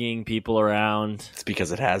and buggying people around. It's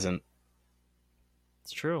because it hasn't.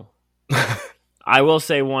 It's true. I will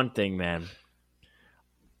say one thing, man.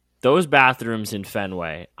 Those bathrooms in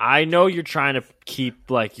Fenway, I know you're trying to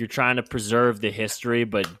preserve the history,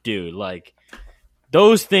 but dude, like,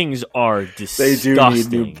 those things are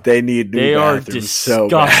disgusting. They need new They are bathrooms disgusting so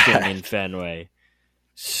bad. in Fenway.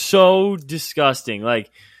 So disgusting.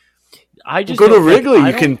 Like, I just go to Wrigley.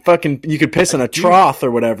 You can piss in a trough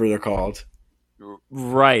or whatever they're called.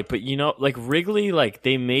 Right, but like Wrigley, like,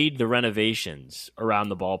 they made the renovations around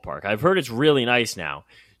the ballpark. I've heard it's really nice now.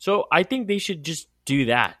 So I think they should just do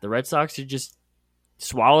that. The Red Sox should just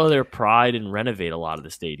swallow their pride and renovate a lot of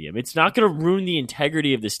the stadium. It's not going to ruin the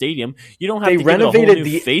integrity of the stadium. You don't have to give it a whole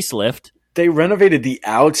new facelift. They renovated the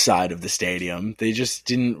outside of the stadium. They just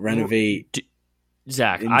didn't renovate.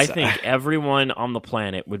 Zach, inside. I think everyone on the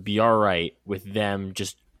planet would be all right with them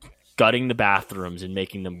just gutting the bathrooms and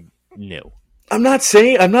making them new. I'm not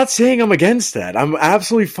saying I'm against that. I'm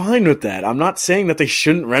absolutely fine with that. I'm not saying that they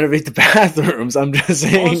shouldn't renovate the bathrooms. I'm just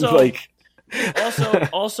saying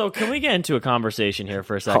Also, can we get into a conversation here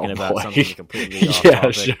for a second about something completely off yeah,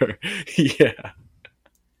 topic? Sure. Yeah.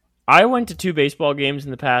 I went to 2 baseball games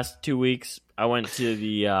in the past 2 weeks. I went to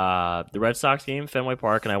the Red Sox game, Fenway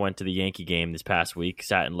Park, and I went to the Yankee game this past week.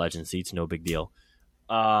 Sat in legend seats, no big deal.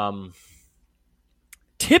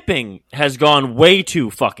 Tipping has gone way too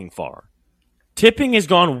fucking far. Tipping has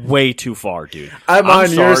gone way too far, dude. I'm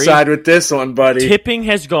on your side with this one, buddy. Tipping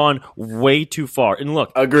has gone way too far. And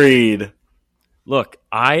look, agreed. Look,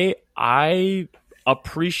 I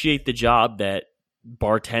appreciate the job that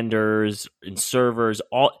bartenders and servers,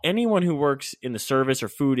 anyone who works in the service or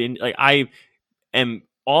food in, like, I am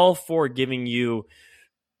all for giving you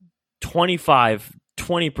 25,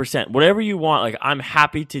 20%, whatever you want. Like, I'm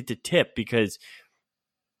happy to tip because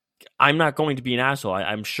I'm not going to be an asshole.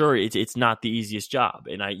 I'm sure it's not the easiest job,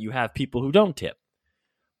 and you have people who don't tip.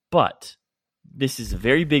 But this is a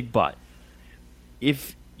very big but.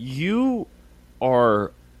 If you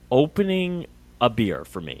are opening a beer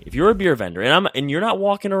for me, if you're a beer vendor and you're not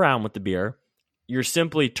walking around with the beer, you're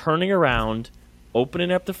simply turning around,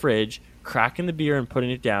 opening up the fridge, cracking the beer and putting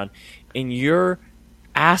it down, and you're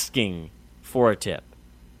asking for a tip.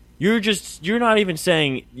 You're not even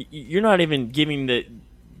giving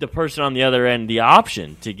the person on the other end the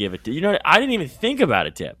option to give it to. I didn't even think about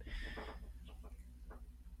a tip.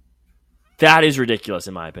 That is ridiculous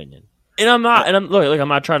in my opinion. And I'm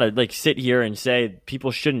not trying to like sit here and say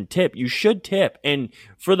people shouldn't tip. You should tip, and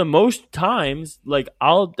for the most times, like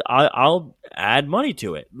I'll add money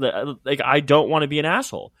to it. Like, I don't want to be an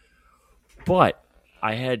asshole, but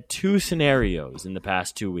I had 2 scenarios in the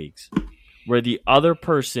past 2 weeks where the other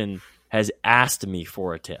person has asked me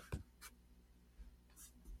for a tip,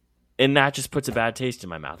 and that just puts a bad taste in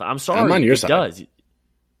my mouth. I'm sorry, I'm on your it side. Does.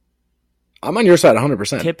 I'm on your side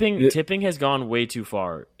 100%. Tipping has gone way too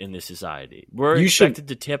far in this society. We're expected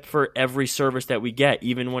to tip for every service that we get,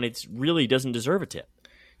 even when it really doesn't deserve a tip.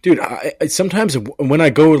 Dude, I sometimes when I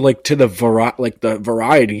go like to the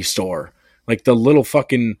variety store, like the little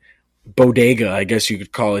fucking bodega, I guess you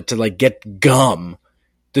could call it, to like get gum,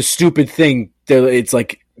 the stupid thing, it's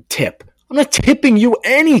like tip. I'm not tipping you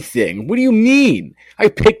anything. What do you mean? I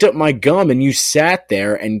picked up my gum and you sat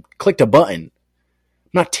there and clicked a button.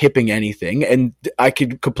 Not tipping anything, and I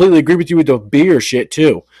could completely agree with you with the beer shit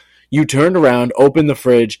too. You turned around, opened the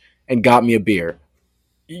fridge, and got me a beer.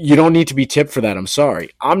 You don't need to be tipped for that. I'm sorry.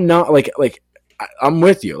 I'm not like I'm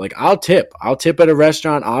with you. Like, I'll tip. I'll tip at a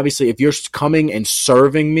restaurant. Obviously, if you're coming and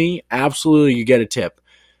serving me, absolutely you get a tip.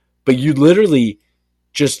 But you literally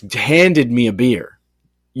just handed me a beer.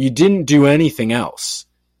 You didn't do anything else.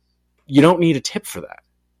 You don't need a tip for that.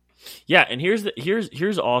 Yeah, and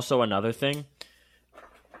here's also another thing.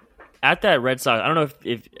 At that Red Sox, I don't know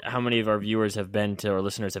if how many of our viewers have been to or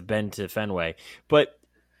listeners have been to Fenway, but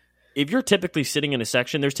if you're typically sitting in a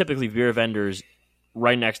section, there's typically beer vendors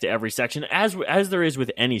right next to every section, as there is with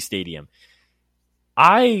any stadium.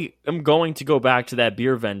 I am going to go back to that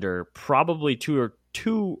beer vendor probably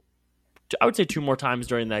I would say 2 more times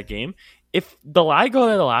during that game. If I go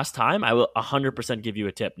there the last time, I will 100% give you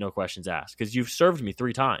a tip, no questions asked, because you've served me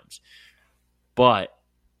 3 times. But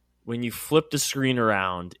when you flip the screen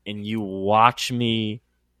around and you watch me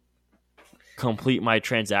complete my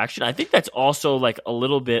transaction, I think that's also like a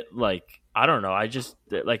little bit like, I don't know, I just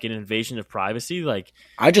like an invasion of privacy. Like,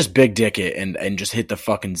 I just big dick it and just hit the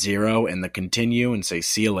fucking 0 and the continue and say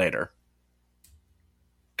see you later.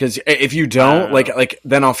 Because if you don't, like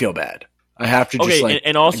then I'll feel bad. I have to just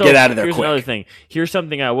and also, get out of there here's quick. Another thing. Here's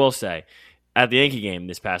something I will say. At the Yankee game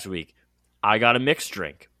this past week, I got a mixed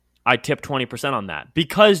drink. I tipped 20% on that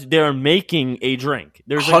because they're making a drink.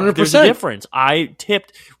 There's a difference. I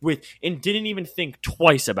tipped and didn't even think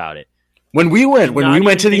twice about it. When we went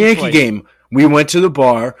to the Yankee game, we went to the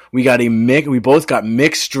bar. We both got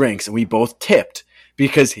mixed drinks, and we both tipped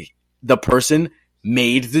because the person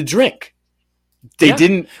made the drink. They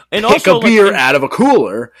didn't pick a beer out of a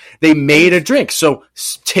cooler. They made a drink. So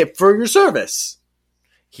tip for your service.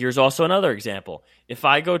 Here's also another example. If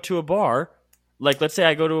I go to a bar. Like, let's say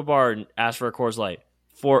I go to a bar and ask for a Coors Light,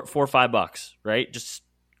 $4 or $5, right? Just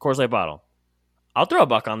Coors Light bottle. I'll throw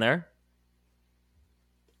 $1 on there.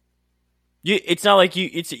 It's not like you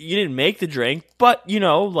didn't make the drink, but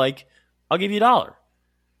like I'll give you $1.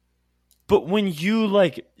 But when you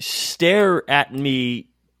like stare at me,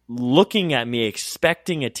 looking at me,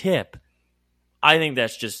 expecting a tip, I think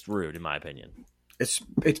that's just rude, in my opinion. It's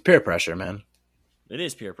peer pressure, man. It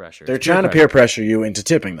is peer pressure. They're trying to peer pressure you into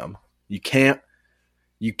tipping them. You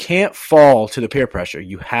can't fall to the peer pressure.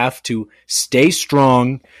 You have to stay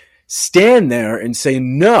strong, stand there and say,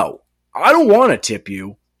 no, I don't want to tip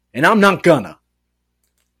you, and I'm not gonna.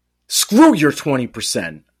 Screw your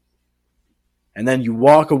 20%. And then you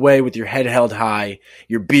walk away with your head held high,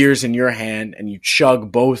 your beer's in your hand, and you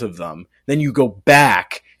chug both of them. Then you go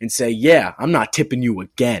back and say, yeah, I'm not tipping you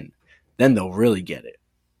again. Then they'll really get it.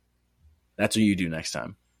 That's what you do next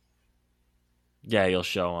time. Yeah, you'll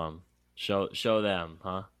show them. Show them,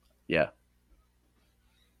 huh? Yeah.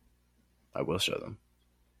 I will show them.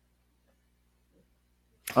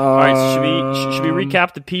 All right, so should we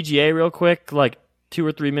recap the PGA real quick, like 2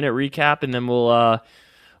 or 3 minute recap, and then we'll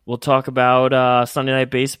talk about Sunday Night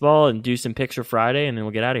Baseball and do some picks for Friday, and then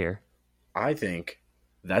we'll get out of here. I think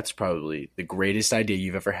that's probably the greatest idea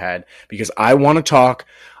you've ever had, because I want to talk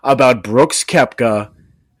about Brooks Koepka,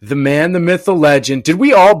 the man, the myth, the legend. Did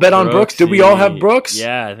we all bet on Brooks? Did we all have Brooks?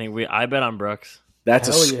 Yeah, I bet on Brooks.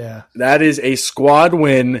 That is a squad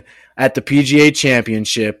win at the PGA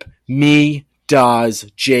Championship. Me, Dawes,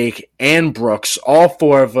 Jake, and Brooks, all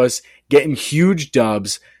 4 of us getting huge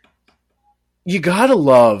dubs. You gotta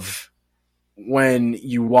love when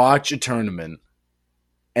you watch a tournament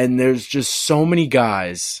and there's just so many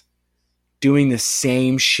guys doing the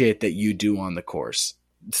same shit that you do on the course.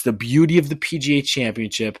 It's the beauty of the PGA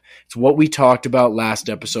Championship. It's what we talked about last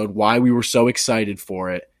episode, why we were so excited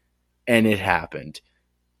for it, and it happened.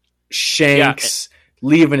 Shanks,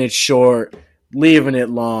 leaving it short, leaving it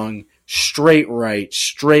long, straight right,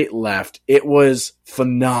 straight left. It was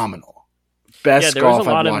phenomenal. Best golf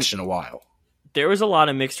I've watched in a while. There was a lot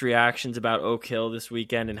of mixed reactions about Oak Hill this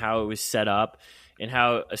weekend and how it was set up and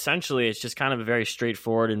how essentially it's just kind of a very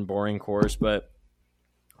straightforward and boring course. But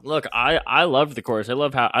look, I loved the course. I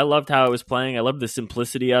loved how it was playing. I loved the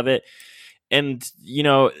simplicity of it. And,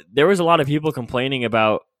 there was a lot of people complaining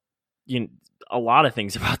about, a lot of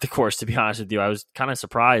things about the course, to be honest with you. I was kind of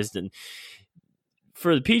surprised. And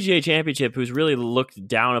for the PGA Championship, who's really looked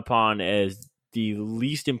down upon as the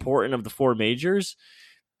least important of the 4 majors,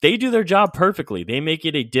 they do their job perfectly. They make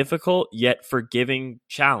it a difficult yet forgiving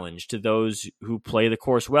challenge to those who play the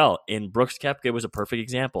course well. And Brooks Koepka was a perfect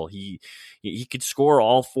example. He could score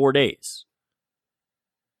all 4 days.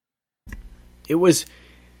 It was,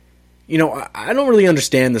 I don't really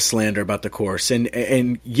understand the slander about the course.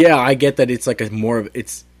 And yeah, I get that it's like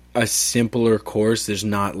it's a simpler course. There's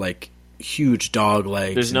not like huge dog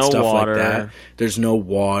legs and stuff like that. There's no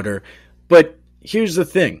water. But here's the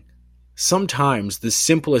thing. Sometimes the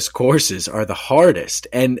simplest courses are the hardest.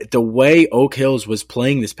 And the way Oak Hills was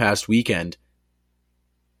playing this past weekend,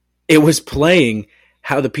 it was playing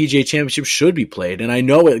how the PGA Championship should be played. And I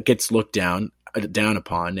know it gets looked down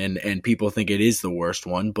upon and people think it is the worst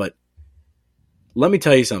one, but let me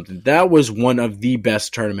tell you something. That was one of the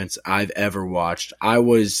best tournaments I've ever watched. I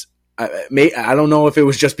don't know if it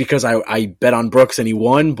was just because I bet on Brooks and he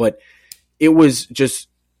won, but it was just,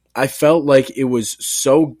 I felt like it was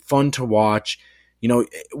so fun to watch.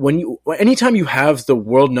 Anytime you have the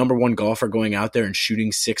world number 1 golfer going out there and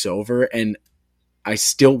shooting 6 over, and I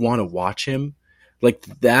still want to watch him, like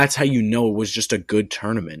that's how you know it was just a good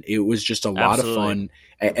tournament. It was just a lot of fun,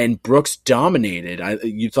 and Brooks dominated.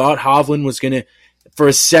 You thought Hovland was going to, for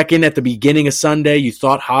a second at the beginning of Sunday, you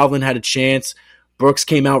thought Hovland had a chance. Brooks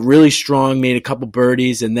came out really strong, made a couple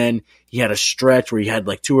birdies, and then he had a stretch where he had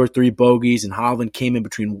like 2 or 3 bogeys, and Hovland came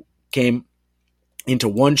into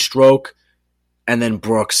 1 stroke, and then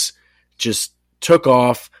Brooks just took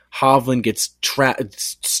off. Hovland gets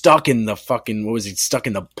stuck in the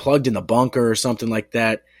plugged in the bunker or something like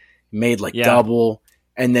that. Made double,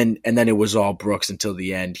 and then it was all Brooks until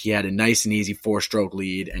the end. He had a nice and easy 4-stroke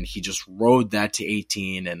lead, and he just rode that to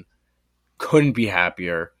 18, and couldn't be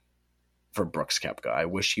happier for Brooks Koepka. I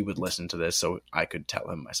wish he would listen to this so I could tell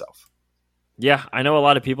him myself. Yeah, I know a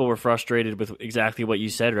lot of people were frustrated with exactly what you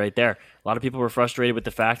said right there. A lot of people were frustrated with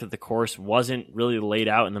the fact that the course wasn't really laid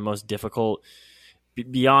out in the most difficult,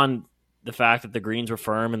 beyond the fact that the greens were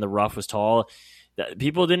firm and the rough was tall.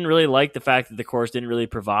 People didn't really like the fact that the course didn't really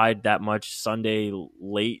provide that much Sunday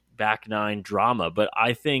late back nine drama. But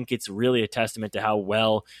I think it's really a testament to how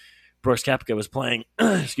well Brooks Koepka was playing.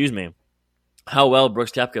 Excuse me. How well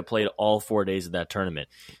Brooks Koepka played all 4 days of that tournament.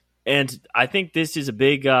 And I think this is a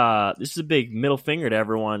big middle finger to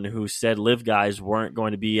everyone who said live guys weren't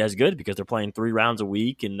going to be as good because they're playing 3 rounds a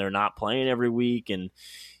week and they're not playing every week. And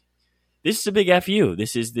this is a big FU.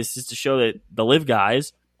 This is to show that the live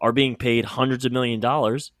guys are being paid hundreds of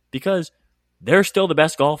 $millions because they're still the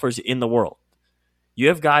best golfers in the world. You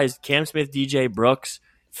have guys, Cam Smith, DJ, Brooks,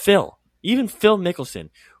 even Phil Mickelson,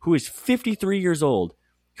 who is 53 years old,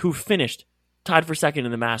 who finished tied for second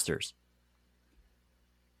in the Masters.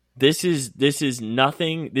 This is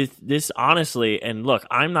nothing. This honestly, and look,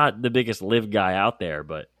 I'm not the biggest live guy out there,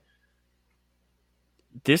 but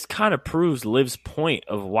this kind of proves Liv's point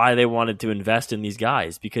of why they wanted to invest in these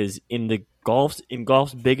guys, because in golf's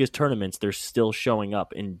biggest tournaments, they're still showing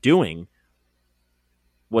up and doing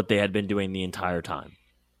what they had been doing the entire time.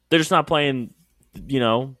 They're just not playing,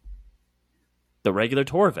 the regular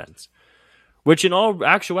tour events, which in all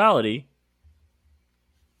actuality,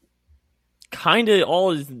 kind of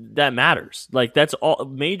all that matters. Like, that's all.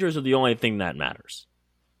 Majors are the only thing that matters.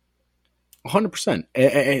 100%.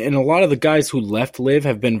 And a lot of the guys who left Liv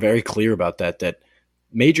have been very clear about that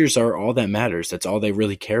majors are all that matters. That's all they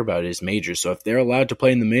really care about is majors. So if they're allowed to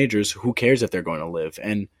play in the majors, who cares if they're going to Liv?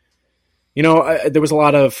 And, there was a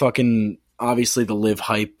lot of fucking, obviously the Liv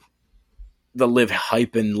hype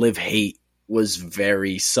and Liv hate was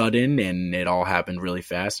very sudden, and it all happened really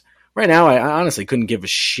fast. Right now, I honestly couldn't give a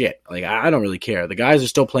shit. Like, I don't really care. The guys are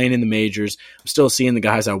still playing in the majors. I'm still seeing the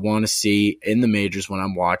guys I want to see in the majors when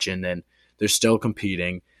I'm watching, and they're still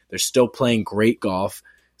competing. They're still playing great golf.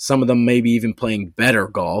 Some of them maybe even playing better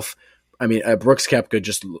golf. I mean, Brooks Koepka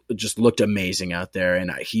just looked amazing out there,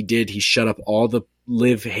 and he shut up all the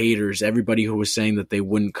Liv haters, everybody who was saying that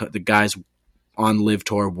the guys on Liv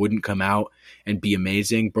Tour wouldn't come out and be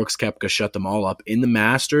amazing. Brooks Koepka shut them all up in the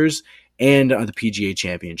Masters and the PGA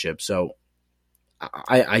Championship. So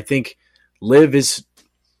I think Liv is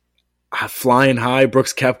flying high.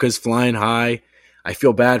 Brooks Koepka is flying high. I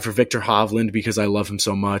feel bad for Victor Hovland because I love him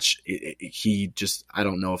so much. I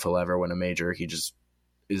don't know if he'll ever win a major. He just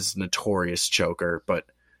is notorious choker, but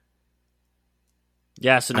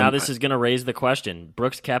yeah. So now this is going to raise the question.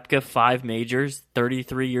 Brooks Koepka, 5 majors,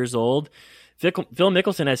 33 years old. Phil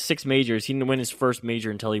Mickelson has 6 majors. He didn't win his first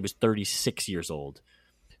major until he was 36 years old.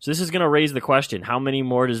 So this is going to raise the question. How many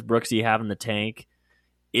more does Brooksy have in the tank?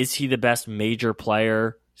 Is he the best major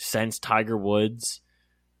player since Tiger Woods?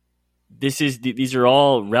 These are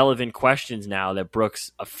all relevant questions now that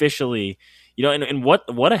Brooks officially, and what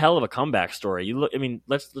a hell of a comeback story.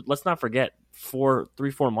 Let's not forget 4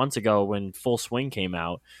 months ago when Full Swing came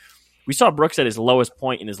out, we saw Brooks at his lowest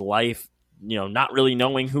point in his life, not really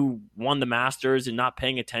knowing who won the Masters and not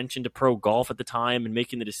paying attention to pro golf at the time and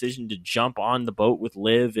making the decision to jump on the boat with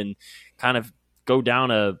Liv and kind of go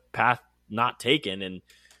down a path not taken. And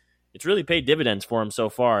it's really paid dividends for him so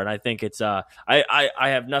far. And I think it's I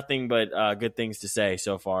have nothing but good things to say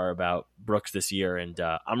so far about Brooks this year. And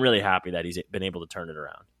I'm really happy that he's been able to turn it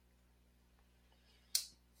around.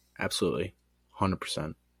 Absolutely.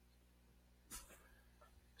 100%.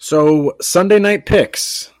 So Sunday night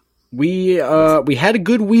picks. We had a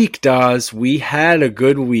good week, Dawes. We had a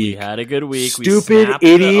good week. Stupid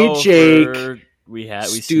idiot Jake. We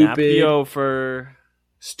snapped the over.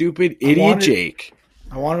 Stupid idiot Jake.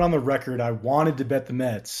 I wanted on the record, I wanted to bet the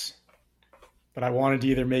Mets, but I wanted to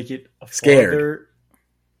either make it a scared.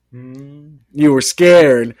 You were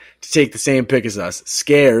scared to take the same pick as us.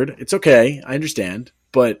 Scared. It's okay. I understand.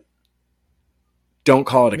 But don't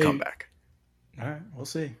call it a comeback. All right. We'll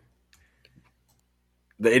see.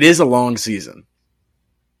 It is a long season.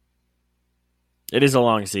 It is a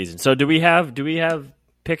long season. So do we have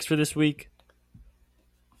picks for this week?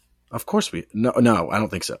 Of course no, I don't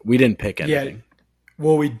think so. We didn't pick anything. Yeah.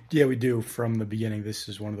 Well, we do from the beginning. This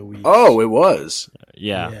is one of the weeks. Oh, it was.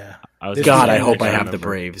 Yeah. I hope I have the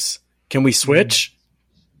Braves. Can we switch?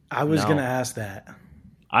 I was going to ask that.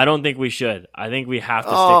 I don't think we should. I think we have to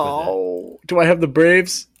stick with it. Do I have the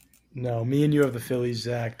Braves? No, me and you have the Phillies.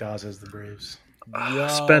 Zach Dawes has the Braves.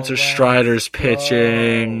 Spencer Strider's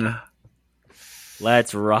pitching.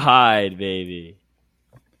 Let's ride, baby.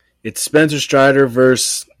 It's Spencer Strider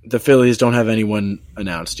versus the Phillies. Don't have anyone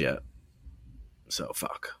announced yet. So,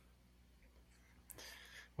 fuck.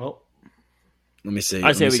 Well, let me see.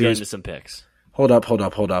 I say we get into some picks. Hold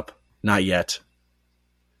up. Not yet.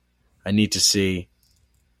 I need to see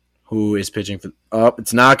who is pitching for. Oh,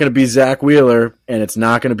 it's not going to be Zach Wheeler, and it's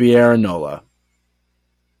not going to be Aaron Nola.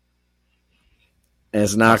 And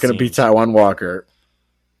it's not going to be Taijuan Walker.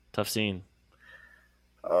 Tough scene.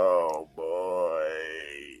 Oh, boy.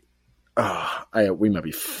 We might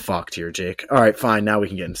be fucked here, Jake. All right, fine. Now we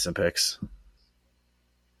can get into some picks.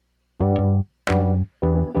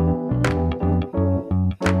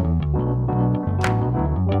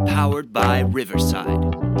 Powered by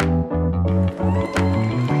Riverside.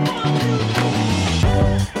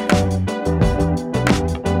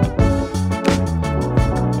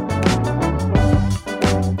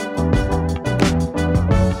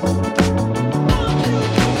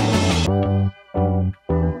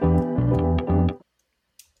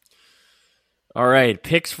 All right,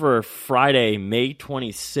 picks for Friday, May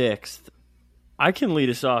 26th. I can lead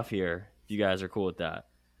us off here if you guys are cool with that.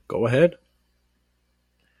 Go ahead.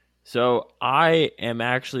 So I am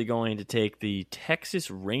actually going to take the Texas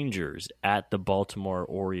Rangers at the Baltimore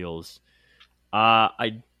Orioles.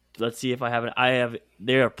 Let's see if I have it.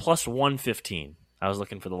 They're plus 115. I was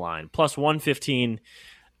looking for the line. Plus 115.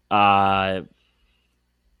 I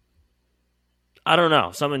don't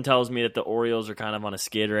know. Something tells me that the Orioles are kind of on a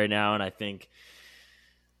skid right now, and I think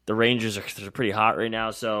the Rangers are pretty hot right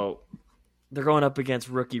now, so they're going up against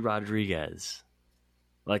Rookie Rodriguez.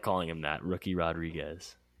 I like calling him that, Rookie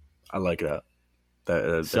Rodriguez. I like that.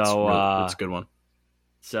 That's a good one.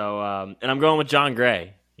 So, and I'm going with John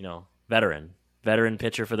Gray, veteran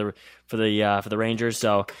pitcher for the Rangers.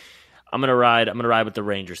 So, I'm gonna ride with the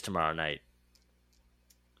Rangers tomorrow night.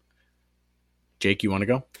 Jake, you want to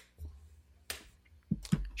go?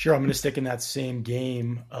 Sure, I'm going to stick in that same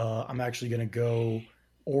game. I'm actually going to go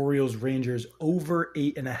Orioles Rangers over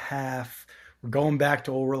 8.5. We're going back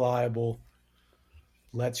to old reliable.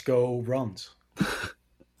 Let's go runs.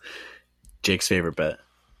 Jake's favorite bet.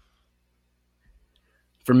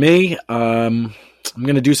 For me, I'm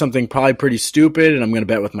going to do something probably pretty stupid, and I'm going to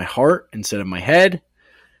bet with my heart instead of my head.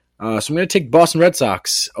 So I'm going to take Boston Red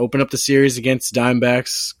Sox. Open up the series against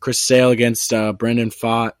Diamondbacks. Chris Sale against Brendan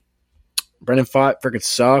Pfaadt. Brendan Pfaadt freaking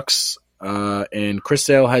sucks. And Chris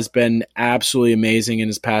Sale has been absolutely amazing in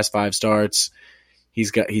his past 5 starts.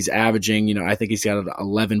 He's averaging, I think he's got an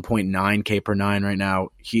 11.9 K per 9 right now.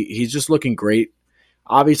 He's just looking great.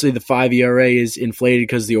 Obviously, the 5 ERA is inflated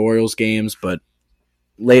because of the Orioles games, but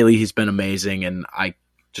lately he's been amazing, and I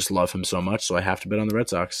just love him so much, so I have to bet on the Red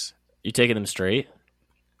Sox. You taking them straight?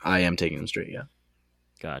 I am taking them straight, yeah.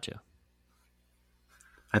 Gotcha.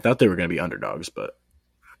 I thought they were going to be underdogs, but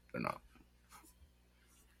they're not.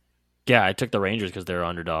 Yeah, I took the Rangers because they're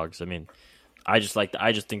underdogs. I mean, I just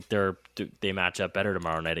think they match up better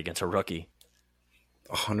tomorrow night against a rookie.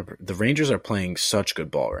 100%. The Rangers are playing such good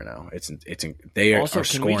ball right now. They are scoring runs like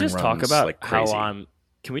crazy. Can we just talk about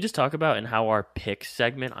Can we just talk about in how our pick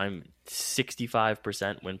segment I'm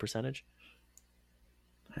 65% win percentage?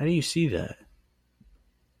 How do you see that?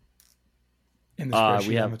 In the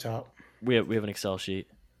spreadsheet on the top. We have an Excel sheet.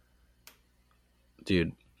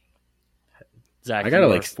 Dude. Zach, I got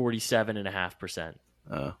 47.5%.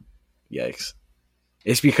 Yikes.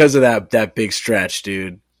 It's because of that big stretch,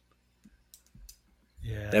 dude.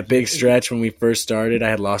 Yeah. That big stretch when we first started, I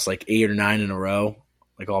had lost like 8 or 9 in a row,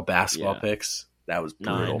 like all basketball picks. That was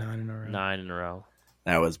brutal. 9 in a row.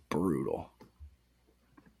 That was brutal.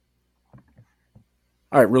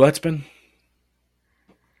 All right, roulette spin.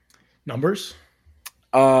 Numbers?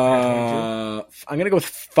 I'm going to go with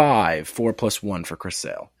 5, 4 plus 1 for Chris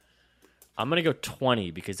Sale. I'm going to go 20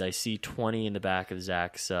 because I see 20 in the back of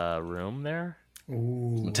Zach's room there.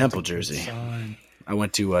 Ooh, Temple jersey. I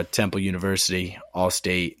went to Temple University,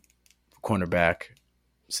 All-State, cornerback,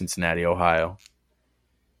 Cincinnati, Ohio.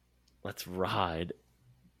 Let's ride.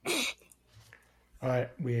 All right,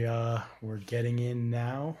 we're getting in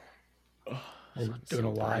now. We're doing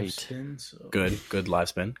a live spin. So. Good live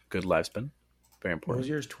spin. Good live spin. Very important. What was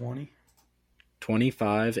yours, 20?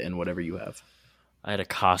 25 and whatever you have. I had a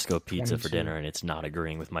Costco pizza 22. for dinner, and it's not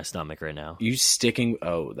agreeing with my stomach right now. You sticking?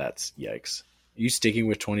 Oh, that's yikes. You sticking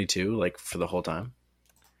with 22 like for the whole time?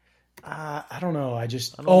 I don't know. I'm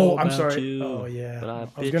sorry. You, oh yeah. But I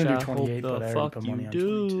was gonna do 28, but I already put money on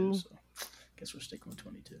 22. So I guess we're sticking with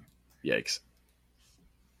 22. Yikes.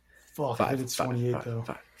 Fuck, I think it's 28 though.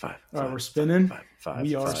 Five. All right, we're spinning.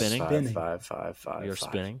 We are spinning. Five. We are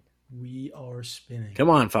spinning. We are spinning. Come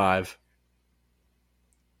on, 5.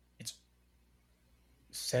 It's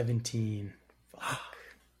 17. Fuck.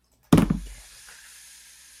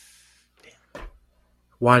 Damn.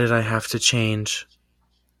 Why did I have to change?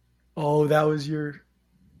 Oh, that was your...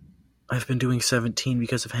 I've been doing 17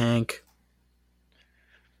 because of Hank.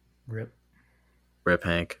 Rip,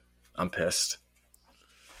 Hank. I'm pissed.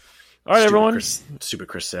 All right, everyone. Stupid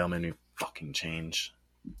Chris Sale made me fucking change.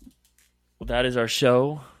 Well, that is our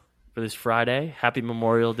show for this Friday. Happy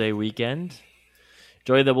Memorial Day weekend.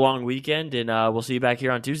 Enjoy the long weekend, and we'll see you back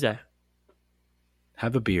here on Tuesday.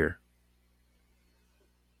 Have a beer.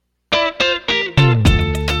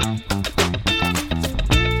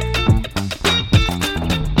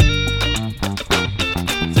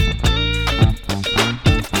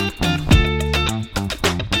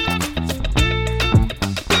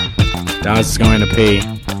 Daz is going to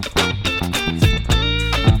pee.